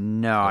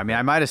 I mean,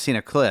 I might have seen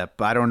a clip,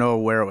 but I don't know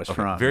where it was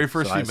from. Very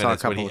first few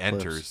minutes when he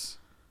enters,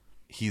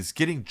 he's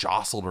getting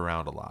jostled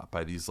around a lot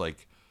by these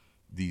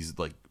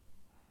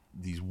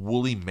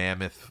woolly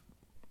mammoth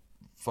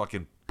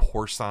fucking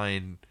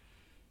porcine,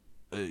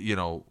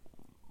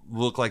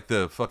 look like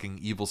the fucking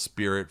evil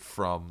spirit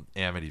from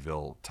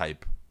Amityville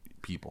type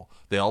people.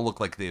 They all look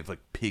like they have like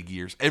pig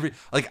ears.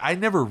 I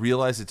never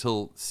realized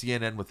until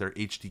CNN with their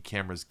HD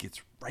cameras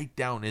gets right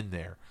down in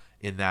there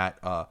in that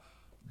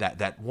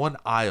that one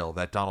aisle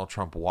that Donald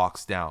Trump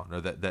walks down,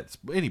 or that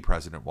any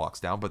president walks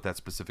down, but that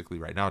specifically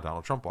right now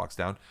Donald Trump walks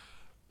down.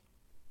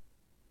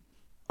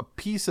 A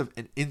piece of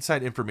an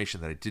inside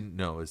information that I didn't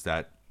know is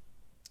that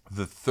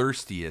the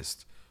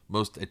thirstiest,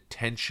 most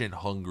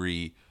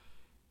attention-hungry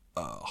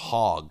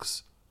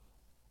hogs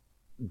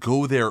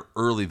go there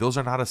early. Those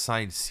are not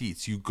assigned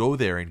seats. You go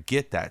there and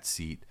get that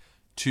seat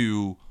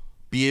to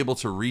be able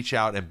to reach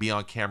out and be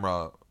on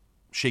camera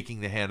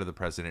shaking the hand of the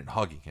president and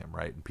hugging him,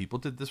 right? And people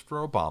did this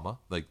for Obama.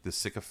 Like, the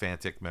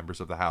sycophantic members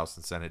of the House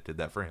and Senate did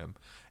that for him.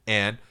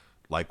 And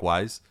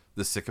likewise,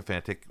 the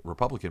sycophantic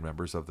Republican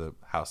members of the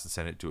House and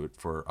Senate do it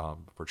for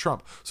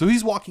Trump. So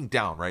he's walking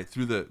down, right,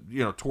 through the,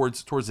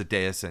 towards the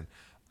dais, and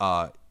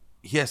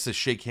he has to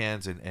shake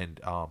hands and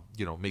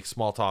make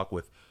small talk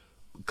with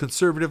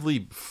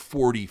conservatively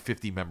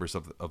 40-50 members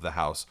of the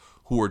House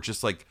who are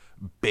just like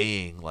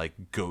baying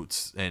like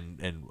goats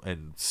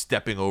and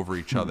stepping over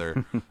each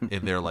other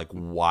in their like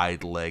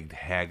wide-legged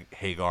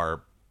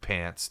Hagar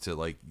pants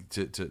to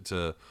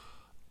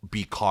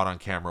be caught on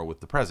camera with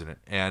the president.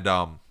 And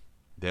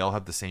they all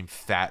have the same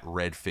fat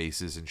red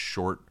faces and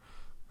short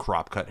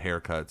crop cut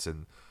haircuts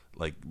and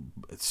like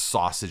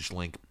sausage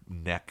link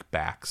neck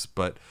backs,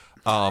 but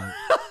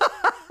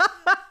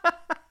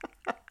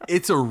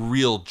it's a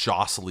real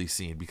jostly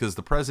scene because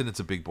the president's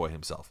a big boy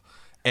himself,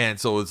 And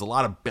so it's a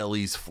lot of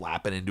bellies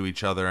flapping into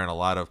each other and a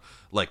lot of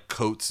like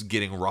coats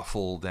getting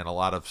ruffled and a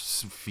lot of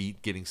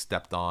feet getting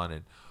stepped on.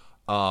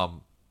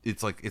 And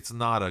it's like, it's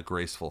not a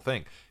graceful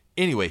thing.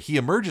 Anyway, he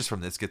emerges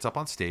from this, gets up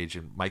on stage,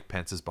 and Mike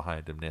Pence is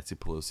behind him. Nancy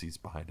Pelosi's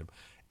behind him.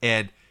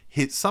 And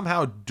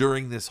somehow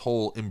during this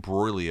whole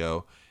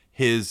imbroglio,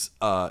 his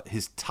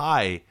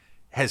tie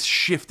has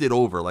shifted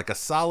over like a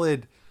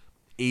solid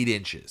 8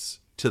 inches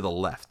to the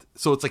left.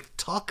 So it's like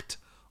tucked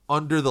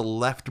under the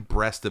left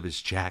breast of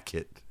his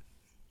jacket.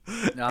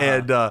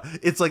 And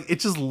it's like, it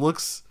just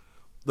looks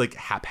like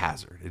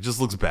haphazard. It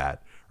just looks bad,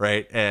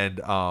 right?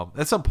 And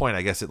at some point,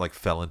 I guess it like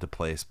fell into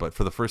place. But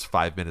for the first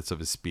 5 minutes of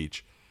his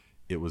speech,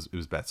 it was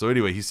bad. So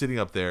anyway, he's sitting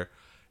up there,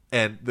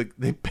 and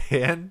they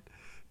pan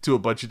to a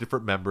bunch of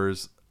different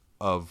members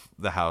of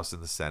the House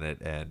and the Senate,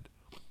 and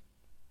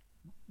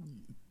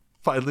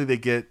finally they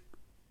get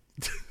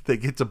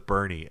to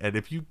Bernie. And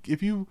if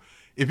you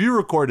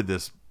recorded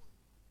this,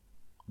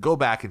 go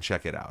back and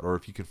check it out, or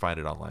if you can find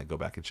it online, go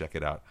back and check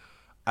it out.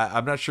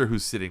 I'm not sure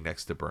who's sitting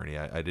next to Bernie.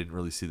 I didn't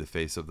really see the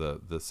face of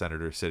the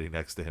senator sitting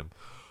next to him,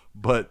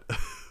 but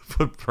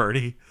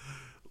Bernie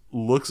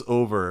looks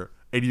over,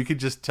 and you can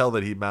just tell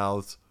that he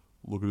mouths,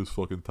 "Look at his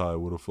fucking tie.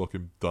 What a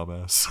fucking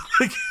dumbass."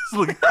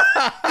 Like,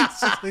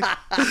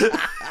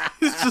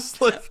 he's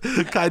just like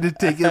kind of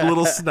taking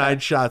little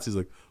snide shots. He's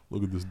like,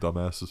 "Look at this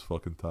dumbass's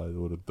fucking tie.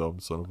 What a dumb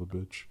son of a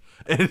bitch."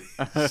 And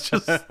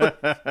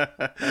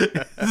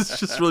it's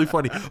just really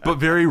funny, but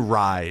very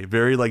wry,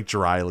 very like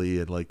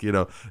dryly, and like, you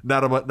know,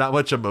 not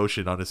much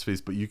emotion on his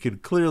face, but you can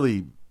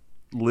clearly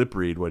lip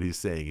read what he's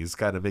saying. He's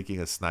kind of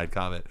making a snide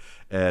comment,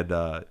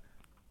 and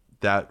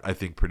that I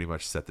think pretty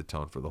much set the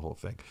tone for the whole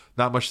thing.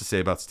 Not much to say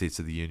about States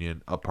of the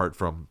Union apart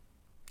from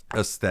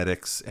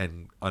aesthetics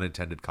and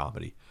unintended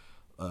comedy.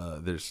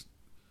 There's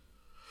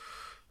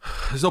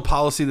no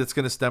policy that's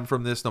going to stem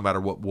from this, no matter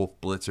what Wolf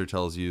Blitzer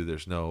tells you.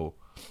 There's no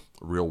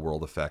real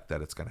world effect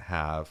that it's going to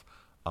have.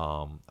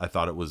 I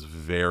thought it was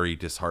very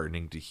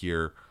disheartening to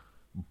hear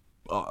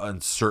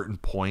on certain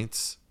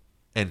points,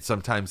 and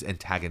sometimes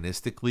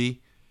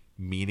antagonistically,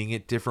 meaning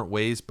it different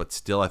ways, but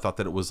still I thought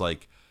that it was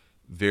like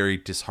very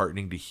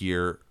disheartening to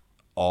hear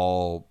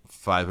all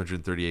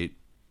 538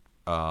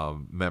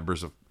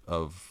 members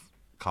of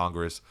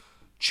Congress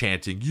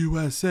chanting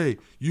USA,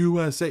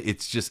 USA.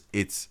 It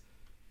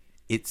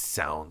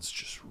sounds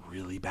just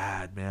really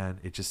bad,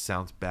 man. It just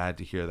sounds bad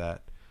to hear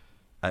that.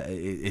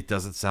 It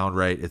doesn't sound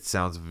right. It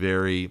sounds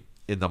very,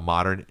 in the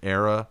modern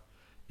era,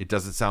 it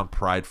doesn't sound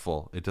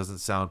prideful. It doesn't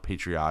sound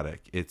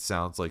patriotic. It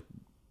sounds like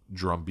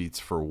drum beats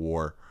for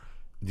war.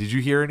 Did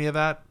you hear any of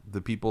that?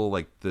 The people,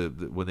 like, the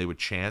when they would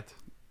chant?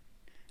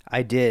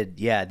 I did.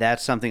 Yeah,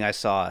 that's something I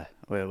saw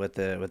with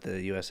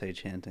the USA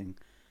chanting.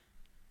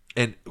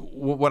 And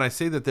when I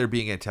say that they're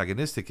being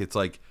antagonistic, it's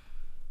like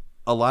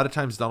a lot of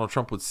times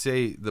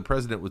the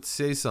president would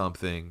say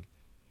something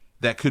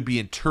that could be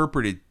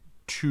interpreted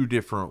 2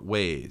 different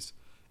ways.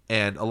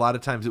 And a lot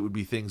of times it would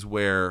be things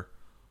where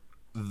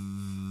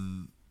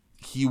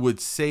he would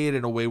say it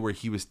in a way where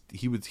he would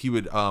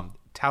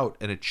tout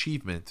an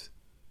achievement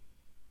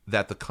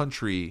that the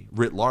country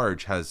writ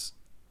large has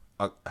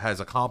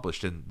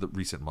accomplished in the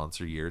recent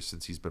months or years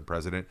since he's been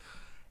president,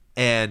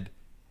 and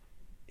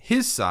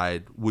his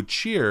side would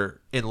cheer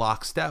in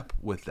lockstep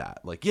with that.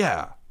 Like,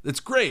 yeah, it's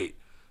great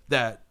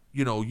that,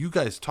 you know, you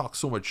guys talk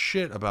so much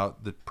shit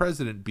about the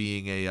president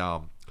being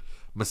a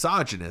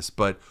misogynist,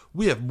 but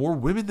we have more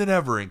women than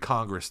ever in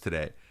Congress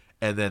today.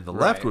 And then the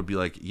left would be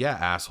like, yeah,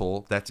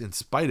 asshole, that's in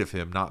spite of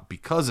him, not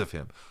because of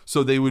him.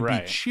 So they would be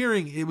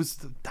cheering.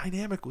 The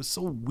dynamic was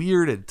so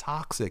weird and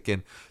toxic,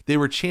 and they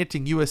were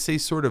chanting USA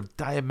sort of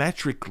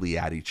diametrically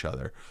at each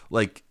other.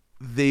 Like,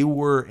 they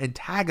were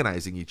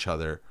antagonizing each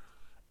other,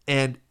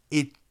 and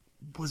it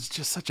was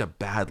just such a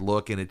bad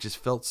look, and it just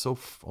felt so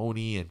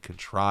phony and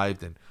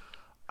contrived, and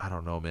I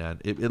don't know, man.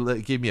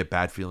 It gave me a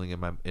bad feeling in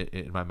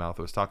my mouth.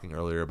 I was talking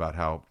earlier about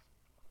how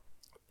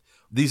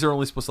these are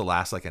only supposed to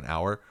last like an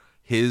hour.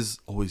 His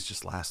always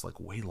just lasts like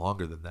way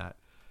longer than that.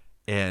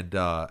 And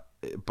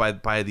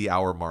by the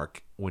hour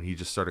mark, when he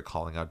just started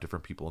calling out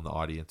different people in the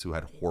audience who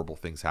had horrible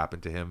things happen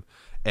to him,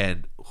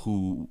 and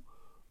who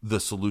the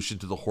solution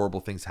to the horrible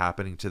things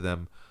happening to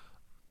them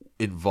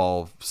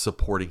involve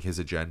supporting his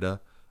agenda,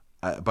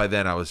 by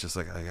then I was just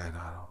like, I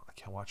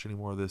can't watch any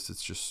more of this.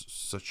 It's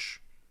just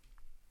such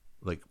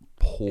like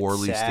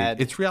poorly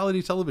staged. It's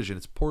reality television.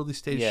 It's poorly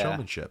staged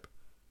showmanship.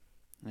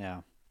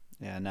 Yeah.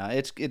 No,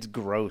 it's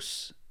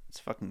gross. It's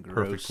fucking gross.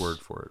 Perfect word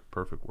for it.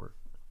 Perfect word.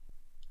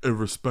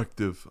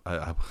 Irrespective.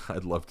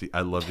 I'd love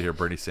to hear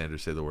Bernie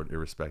Sanders say the word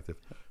irrespective.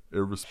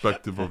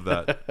 Irrespective of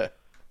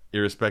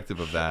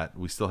that.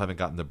 We still haven't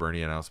gotten the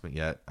Bernie announcement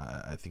yet.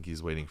 I think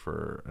he's waiting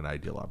for an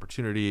ideal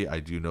opportunity.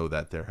 I do know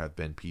that there have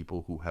been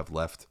people who have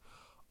left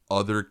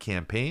other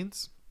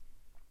campaigns,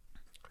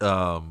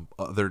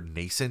 other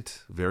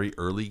nascent, very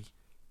early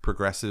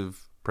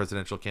progressive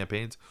presidential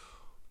campaigns,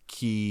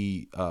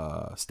 key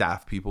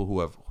staff people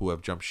who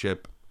have jumped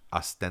ship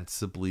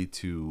ostensibly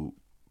to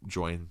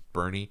join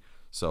Bernie.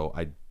 So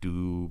I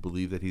do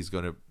believe that he's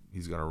going to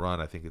he's going to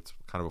run. I think it's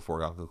kind of a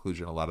foregone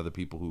conclusion. A lot of the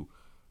people who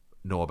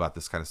know about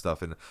this kind of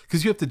stuff, and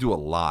because you have to do a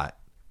lot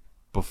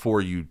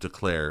before you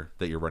declare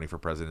that you're running for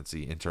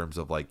presidency in terms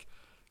of like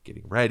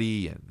getting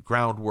ready and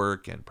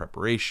groundwork and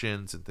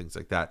preparations and things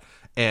like that.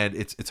 And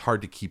it's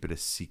hard to keep it a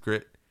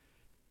secret.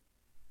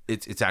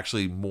 It's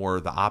actually more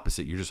the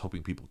opposite. You're just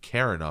hoping people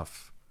care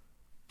enough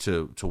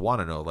to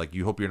want to know. Like,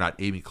 you hope you're not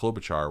Amy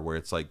Klobuchar, where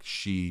it's like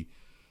she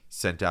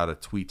sent out a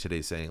tweet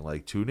today saying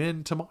like, tune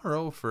in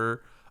tomorrow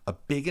for a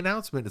big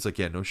announcement. It's like,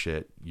 yeah, no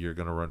shit, you're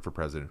gonna run for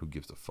president. Who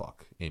gives a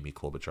fuck, Amy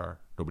Klobuchar?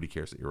 Nobody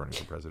cares that you're running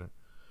for president.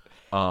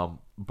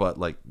 But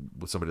like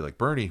with somebody like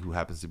Bernie, who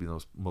happens to be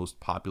the most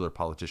popular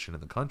politician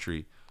in the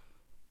country,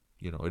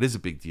 you know, it is a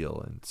big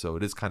deal. And so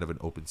it is kind of an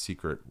open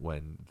secret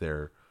when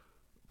they're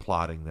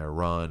plotting their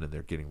run and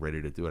they're getting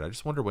ready to do it. I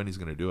just wonder when he's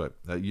going to do it.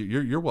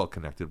 You're well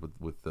connected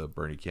with the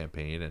Bernie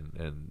campaign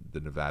and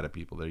the Nevada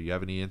people there. You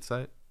have any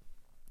insight?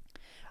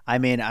 I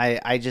mean,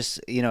 I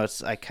just, you know,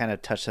 I kind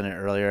of touched on it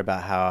earlier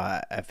about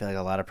how I feel like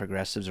a lot of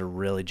progressives are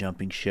really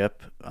jumping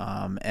ship.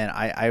 And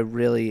I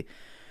really,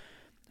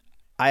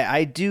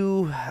 I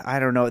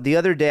don't know. The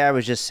other day I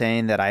was just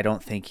saying that I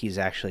don't think he's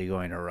actually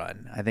going to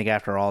run. I think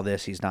after all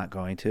this, he's not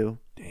going to.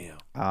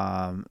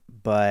 Damn.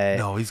 But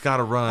no, he's got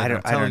to run.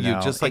 I'm telling you,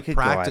 just like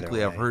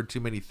practically, I've heard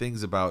too many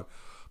things about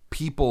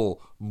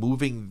people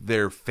moving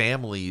their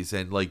families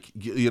and like,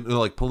 you know,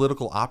 like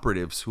political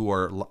operatives who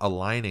are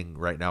aligning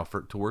right now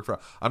to work for.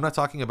 I'm not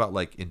talking about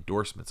like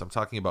endorsements. I'm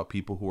talking about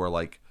people who are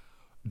like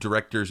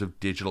directors of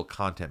digital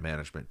content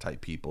management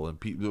type people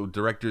and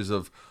directors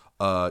of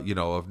you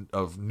know,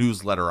 of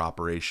newsletter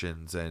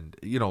operations and,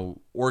 you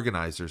know,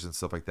 organizers and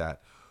stuff like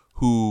that,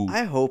 who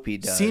I hope he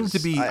does. Seem to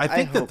be. I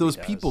think that those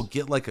people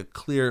get like a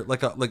clear,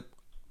 like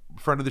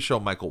friend of the show,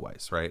 Michael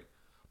Weiss, right?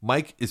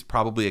 Mike is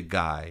probably a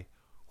guy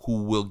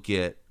who will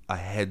get a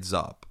heads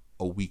up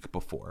a week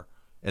before,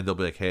 and they'll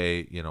be like,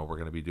 hey, you know, we're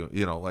going to be doing,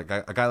 you know, like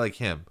a guy like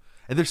him.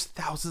 And there's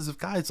thousands of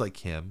guys like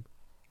him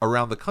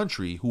around the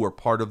country who are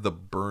part of the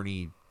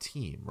Bernie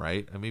team,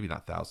 right? And maybe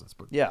not thousands,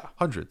 but yeah,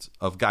 hundreds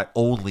of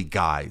only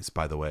guys,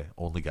 by the way,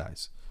 only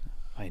guys.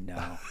 I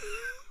know.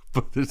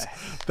 But there's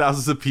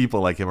thousands of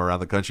people like him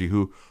around the country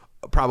who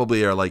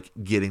probably are like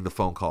getting the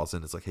phone calls,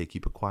 and it's like, hey,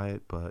 keep it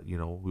quiet, but you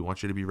know, we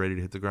want you to be ready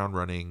to hit the ground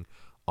running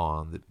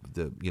on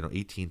the you know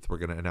 18th. We're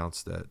going to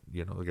announce that,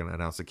 you know, they're going to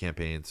announce the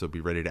campaign, so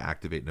be ready to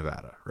activate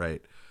Nevada,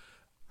 right?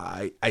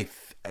 I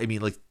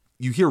mean, like,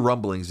 you hear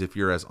rumblings if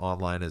you're as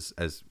online as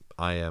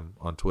I am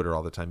on Twitter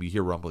all the time. You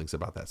hear rumblings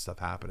about that stuff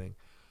happening.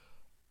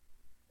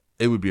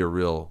 It would be a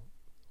real,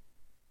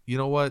 you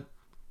know what?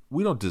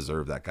 We don't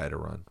deserve that guy to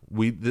run.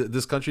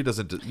 This country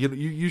doesn't.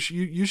 You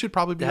should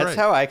probably be right. That's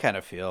how I kind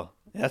of feel.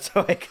 That's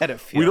how I kind of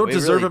feel. We don't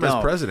deserve him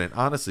as president.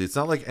 Honestly, it's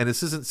not like, and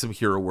this isn't some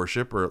hero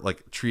worship or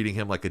like treating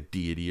him like a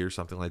deity or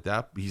something like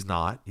that. He's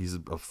not. He's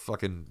a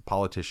fucking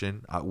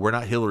politician. We're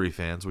not Hillary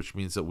fans, which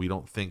means that we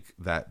don't think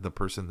that the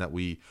person that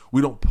we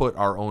don't put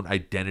our own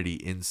identity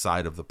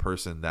inside of the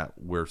person that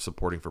we're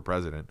supporting for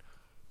president.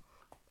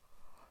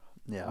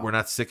 Yeah, we're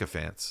not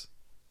sycophants,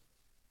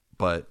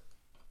 but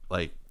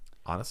like,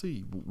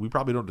 honestly, we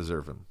probably don't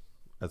deserve him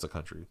as a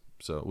country.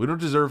 So we don't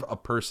deserve a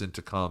person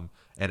to come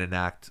and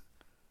enact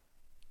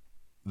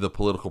the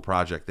political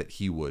project that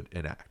he would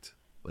enact,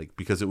 like,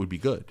 because it would be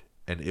good,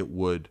 and it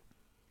would,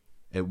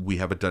 and we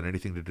haven't done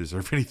anything to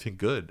deserve anything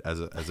good as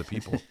a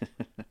people.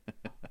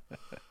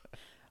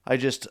 I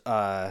just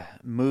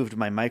moved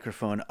my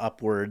microphone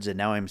upwards, and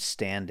now I'm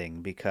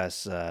standing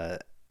because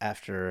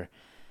after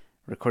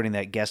recording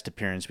that guest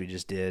appearance we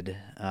just did,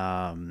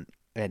 and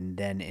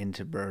then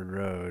into Bird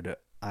Road,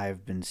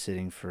 I've been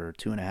sitting for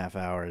 2.5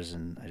 hours,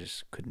 and I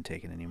just couldn't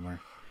take it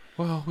anymore.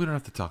 Well, we don't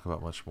have to talk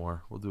about much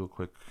more. We'll do a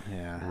quick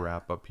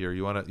wrap up here.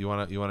 You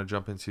wanna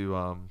jump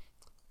into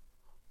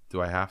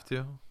do I have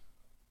to?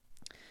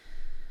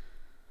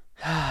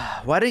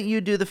 Why don't you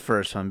do the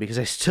first one? Because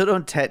I still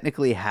don't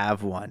technically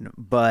have one,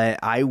 but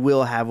I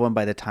will have one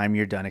by the time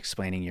you're done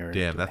explaining your.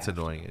 Damn, that's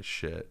annoying as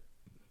shit.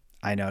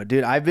 I know,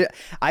 dude.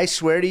 I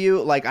swear to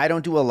you, like, I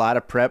don't do a lot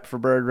of prep for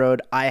Bird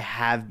Road. I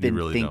have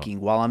been thinking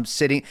while I'm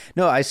sitting.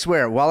 No, I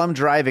swear, while I'm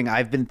driving,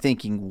 I've been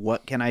thinking,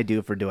 what can I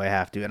do for Do I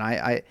Have to? And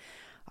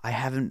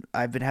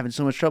I've been having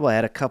so much trouble. I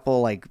had a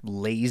couple like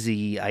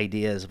lazy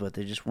ideas, but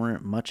they just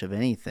weren't much of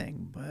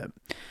anything. But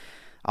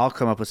I'll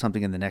come up with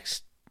something in the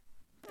next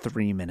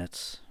 3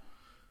 minutes.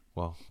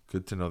 Well,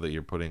 good to know that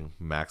you're putting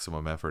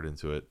maximum effort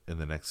into it in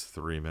the next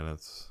 3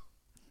 minutes.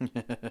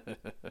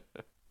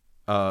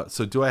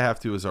 So Do I Have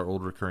to is our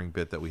old recurring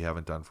bit that we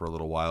haven't done for a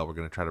little while. We're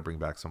going to try to bring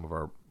back some of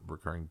our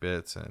recurring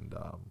bits and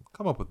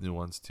come up with new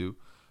ones too.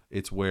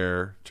 It's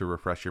where, to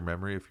refresh your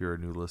memory if you're a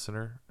new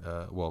listener,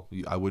 well,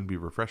 I wouldn't be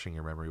refreshing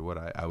your memory, would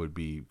I? I would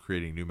be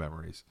creating new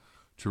memories.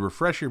 To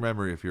refresh your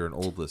memory if you're an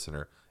old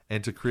listener,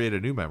 and to create a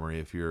new memory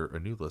if you're a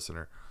new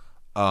listener.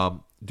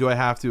 Do I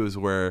Have to is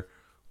where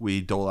we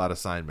dole out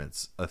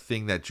assignments, a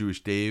thing that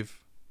Jewish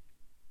Dave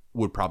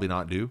would probably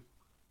not do.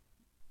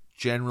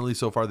 Generally,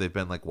 so far, they've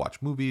been like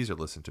watch movies or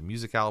listen to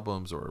music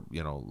albums or,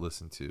 you know,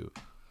 listen to,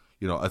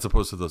 you know, as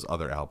opposed to those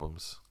other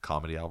albums,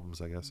 comedy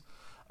albums, I guess.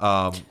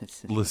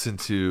 listen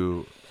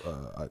to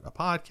a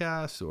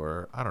podcast,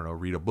 or I don't know,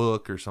 read a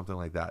book or something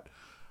like that.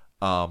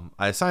 I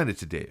assign it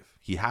to Dave.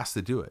 He has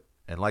to do it.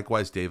 And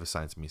likewise, Dave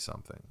assigns me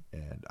something,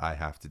 and I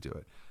have to do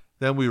it.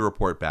 Then we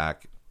report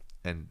back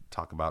and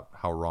talk about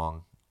how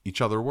wrong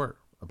each other were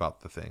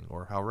about the thing,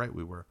 or how right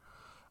we were.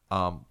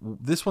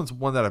 This one's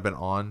one that I've been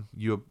on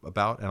you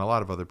about, and a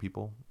lot of other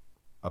people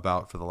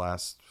about for the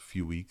last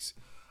few weeks.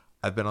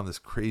 I've been on this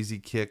crazy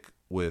kick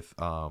with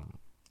a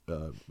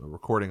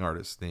recording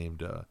artist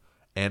named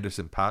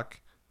Anderson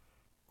 .Paak,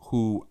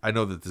 who I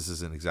know that this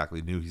isn't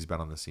exactly new. He's been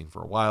on the scene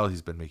for a while.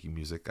 He's been making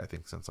music, I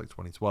think, since like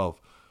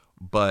 2012.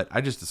 But I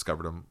just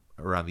discovered him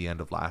around the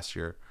end of last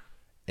year.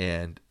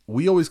 And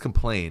we always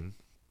complain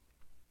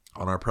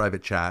on our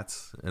private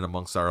chats and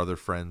amongst our other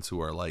friends who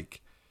are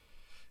like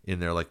in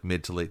their like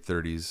mid to late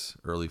 30s,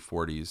 early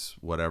 40s,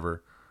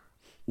 whatever.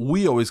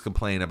 We always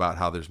complain about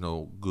how there's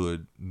no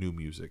good new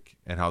music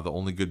and how the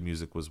only good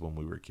music was when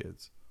we were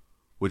kids,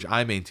 which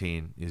I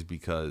maintain is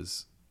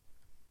because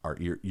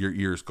your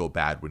ears go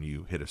bad when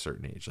you hit a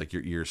certain age. Like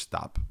your ears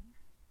stop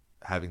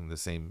having the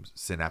same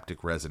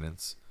synaptic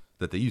resonance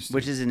that they used to.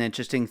 Which is an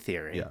interesting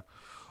theory. Yeah.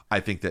 I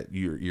think that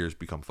your ears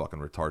become fucking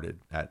retarded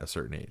at a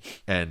certain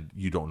age, and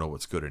you don't know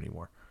what's good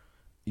anymore.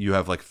 You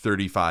have like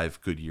 35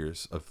 good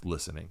years of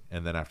listening,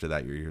 and then after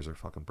that, your ears are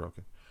fucking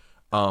broken.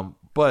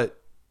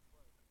 But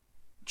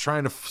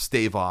trying to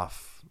stave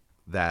off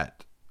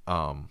that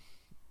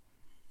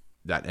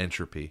that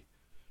entropy,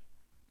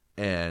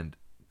 and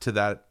to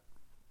that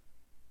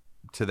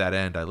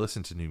end, I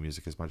listen to new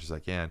music as much as I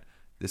can.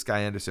 This guy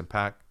Anderson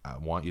 .Paak, I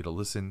want you to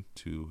listen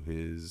to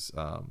his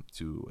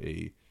to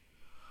a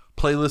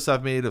playlist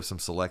I've made of some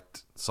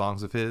select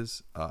songs of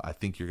his. I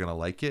think you're gonna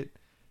like it.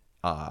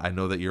 I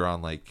know that you're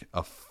on like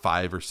a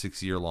 5 or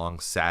 6 year long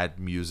sad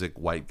music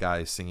white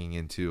guy singing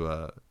into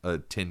a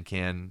tin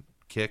can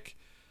kick.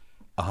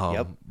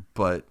 Yep.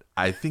 But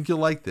I think you'll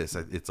like this.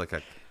 It's like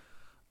a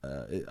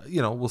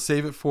we'll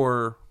save it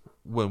for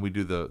when we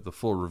do the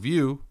full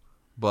review.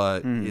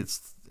 But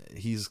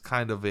he's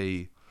kind of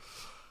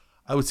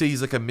I would say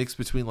he's like a mix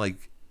between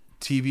like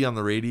TV on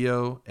the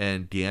radio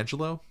and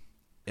D'Angelo.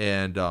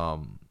 And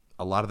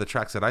a lot of the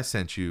tracks that I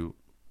sent you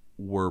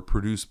were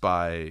produced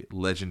by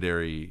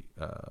legendary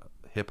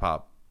hip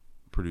hop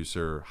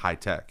producer High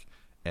Tech,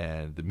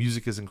 and the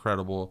music is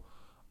incredible.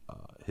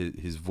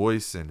 His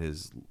voice and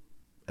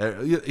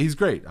he's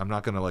great. I'm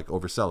not gonna like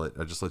oversell it.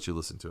 I just let you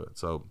listen to it.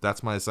 So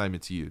that's my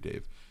assignment to you,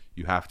 Dave.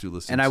 You have to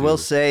listen. And I will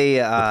say,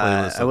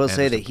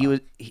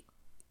 that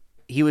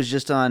he was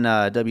just on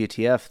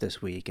WTF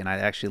this week, and I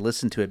actually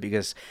listened to it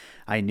because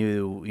I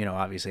knew,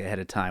 obviously ahead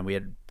of time we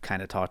had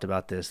kind of talked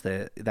about this,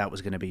 that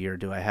was going to be your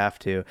Do I Have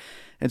To,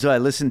 and so I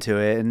listened to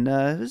it, and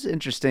it was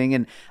interesting.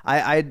 And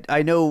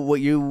I know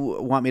what you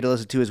want me to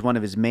listen to is one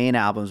of his main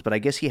albums, but I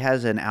guess he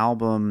has an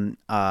album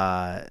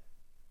on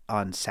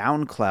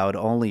SoundCloud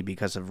only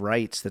because of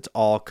rights. That's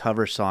all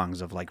cover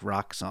songs of like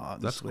rock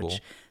songs. That's cool.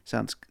 Which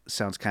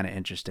sounds kind of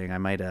interesting. I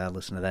might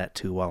listen to that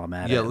too while I'm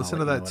at it. Yeah, listen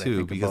to that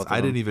too, because I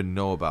didn't even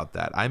know about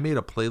that. I made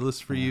a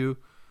playlist for you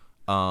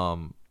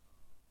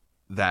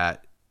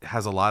that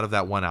has a lot of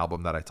that one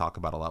album that I talk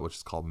about a lot, which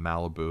is called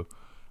Malibu.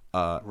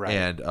 Right.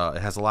 And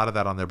it has a lot of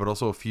that on there, but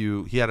also a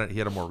few. He had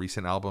a more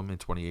recent album in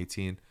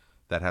 2018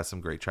 that has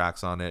some great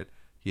tracks on it.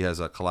 He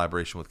has a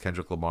collaboration with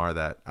Kendrick Lamar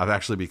that I've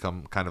actually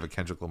become kind of a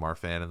Kendrick Lamar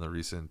fan in the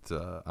recent,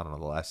 the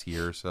last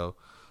year or so.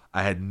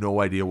 I had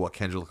no idea what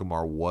Kendrick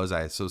Lamar was.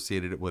 I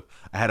associated it with,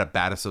 I had a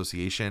bad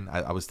association.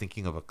 I was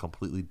thinking of a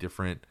completely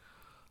different,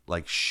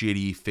 like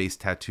shitty face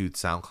tattooed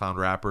SoundCloud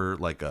rapper,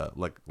 like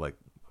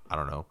I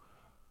don't know,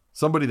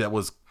 somebody that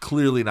was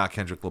clearly not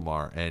Kendrick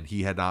Lamar, and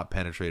he had not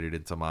penetrated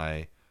into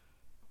my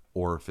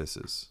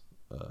orifices.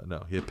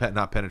 No, he had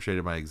not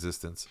penetrated my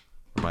existence,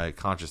 or my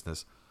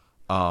consciousness.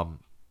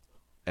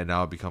 And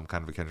now I've become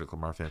kind of a Kendrick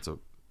Lamar fan. So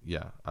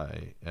yeah,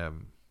 I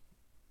am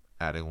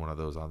adding one of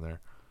those on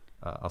there.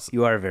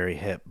 You are very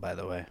hip, by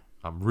the way.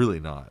 I'm really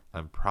not.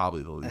 I'm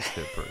probably the least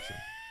hip person.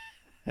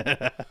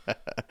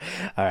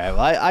 All right. Well,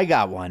 I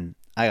got one.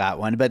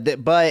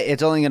 But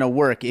it's only going to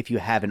work if you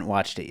haven't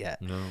watched it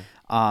yet.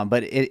 No.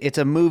 But it's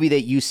a movie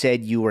that you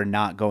said you were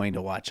not going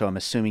to watch, so I'm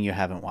assuming you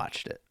haven't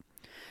watched it.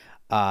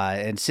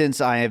 And since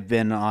I have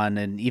been on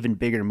an even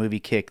bigger movie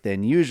kick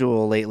than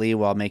usual lately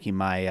while making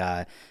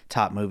my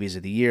top movies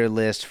of the year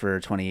list for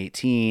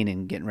 2018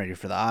 and getting ready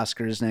for the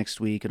Oscars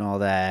next week and all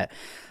that,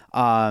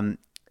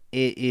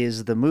 it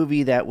is the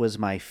movie that was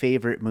my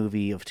favorite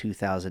movie of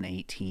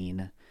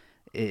 2018.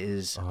 It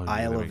is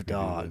Isle of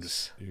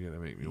Dogs. You're going to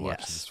make me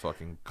watch this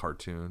fucking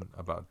cartoon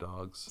about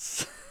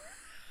dogs.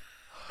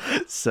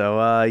 So,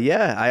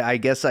 I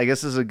guess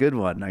this is a good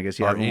one. I guess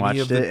you haven't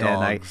watched it.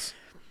 And I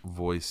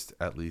voiced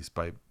at least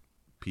by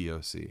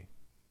POC.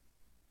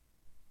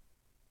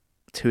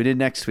 Tune in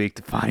next week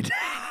to find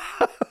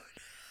out.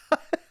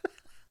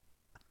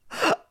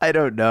 I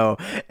don't know.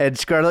 And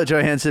Scarlett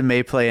Johansson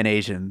may play an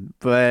Asian,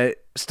 but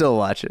still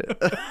watch it.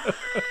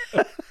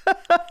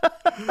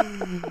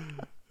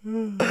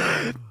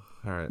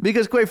 All right.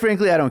 Because quite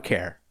frankly, I don't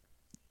care.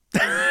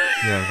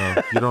 Yeah,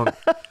 no, you don't.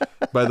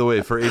 By the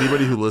way, for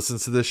anybody who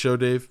listens to this show,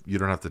 Dave, you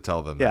don't have to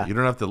tell them. Yeah. That. You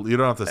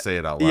don't have to say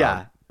it out loud.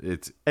 Yeah.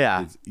 It's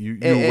you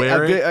It-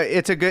 wear a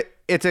it. good,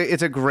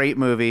 it's a great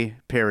movie.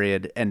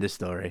 Period. End of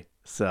story.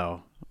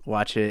 So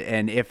watch it,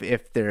 and if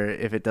it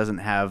doesn't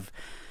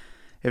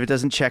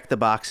check the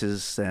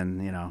boxes,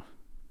 then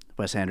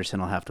Wes Anderson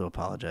will have to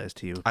apologize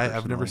to you.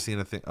 I've never personally. seen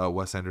a thing.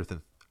 Wes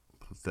Anderson.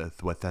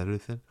 Wes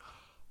Anderson.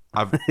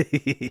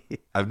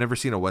 I've never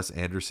seen a Wes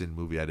Anderson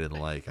movie I didn't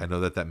like. I know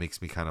that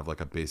makes me kind of like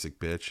a basic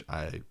bitch.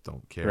 I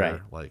don't care.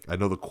 Right. Like I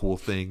know the cool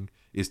thing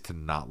is to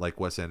not like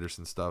Wes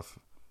Anderson stuff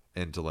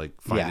and to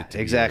like find it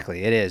to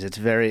exactly. It is. It's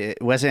very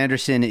Wes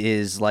Anderson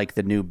is like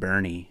the new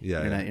Bernie.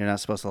 Yeah, you're not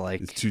supposed to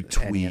like Be, it's too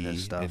any of twee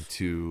this stuff. and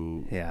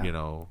too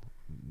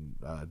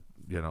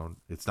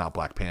it's not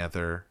Black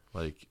Panther.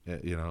 Like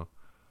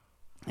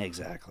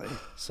Exactly.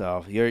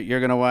 So you're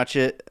gonna watch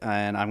it,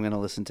 and I'm gonna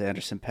listen to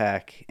Anderson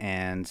 .Paak,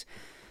 and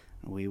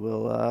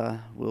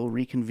we'll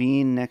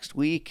reconvene next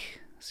week.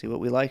 See what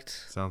we liked.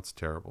 Sounds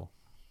terrible.